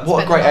you like. That,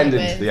 what a spend great the night ending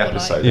with, to the or, like-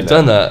 episode. You've isn't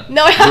done it? that.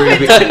 No, I haven't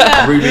Ruby, done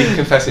that. Ruby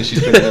confessing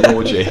she's been in an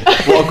orgy.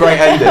 What a great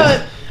ending.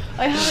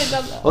 I haven't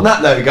done that. On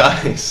that note,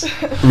 guys,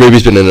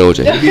 Ruby's been in an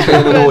orgy. Ruby's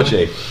been in an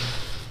orgy.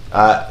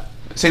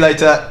 See you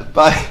later.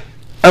 Bye.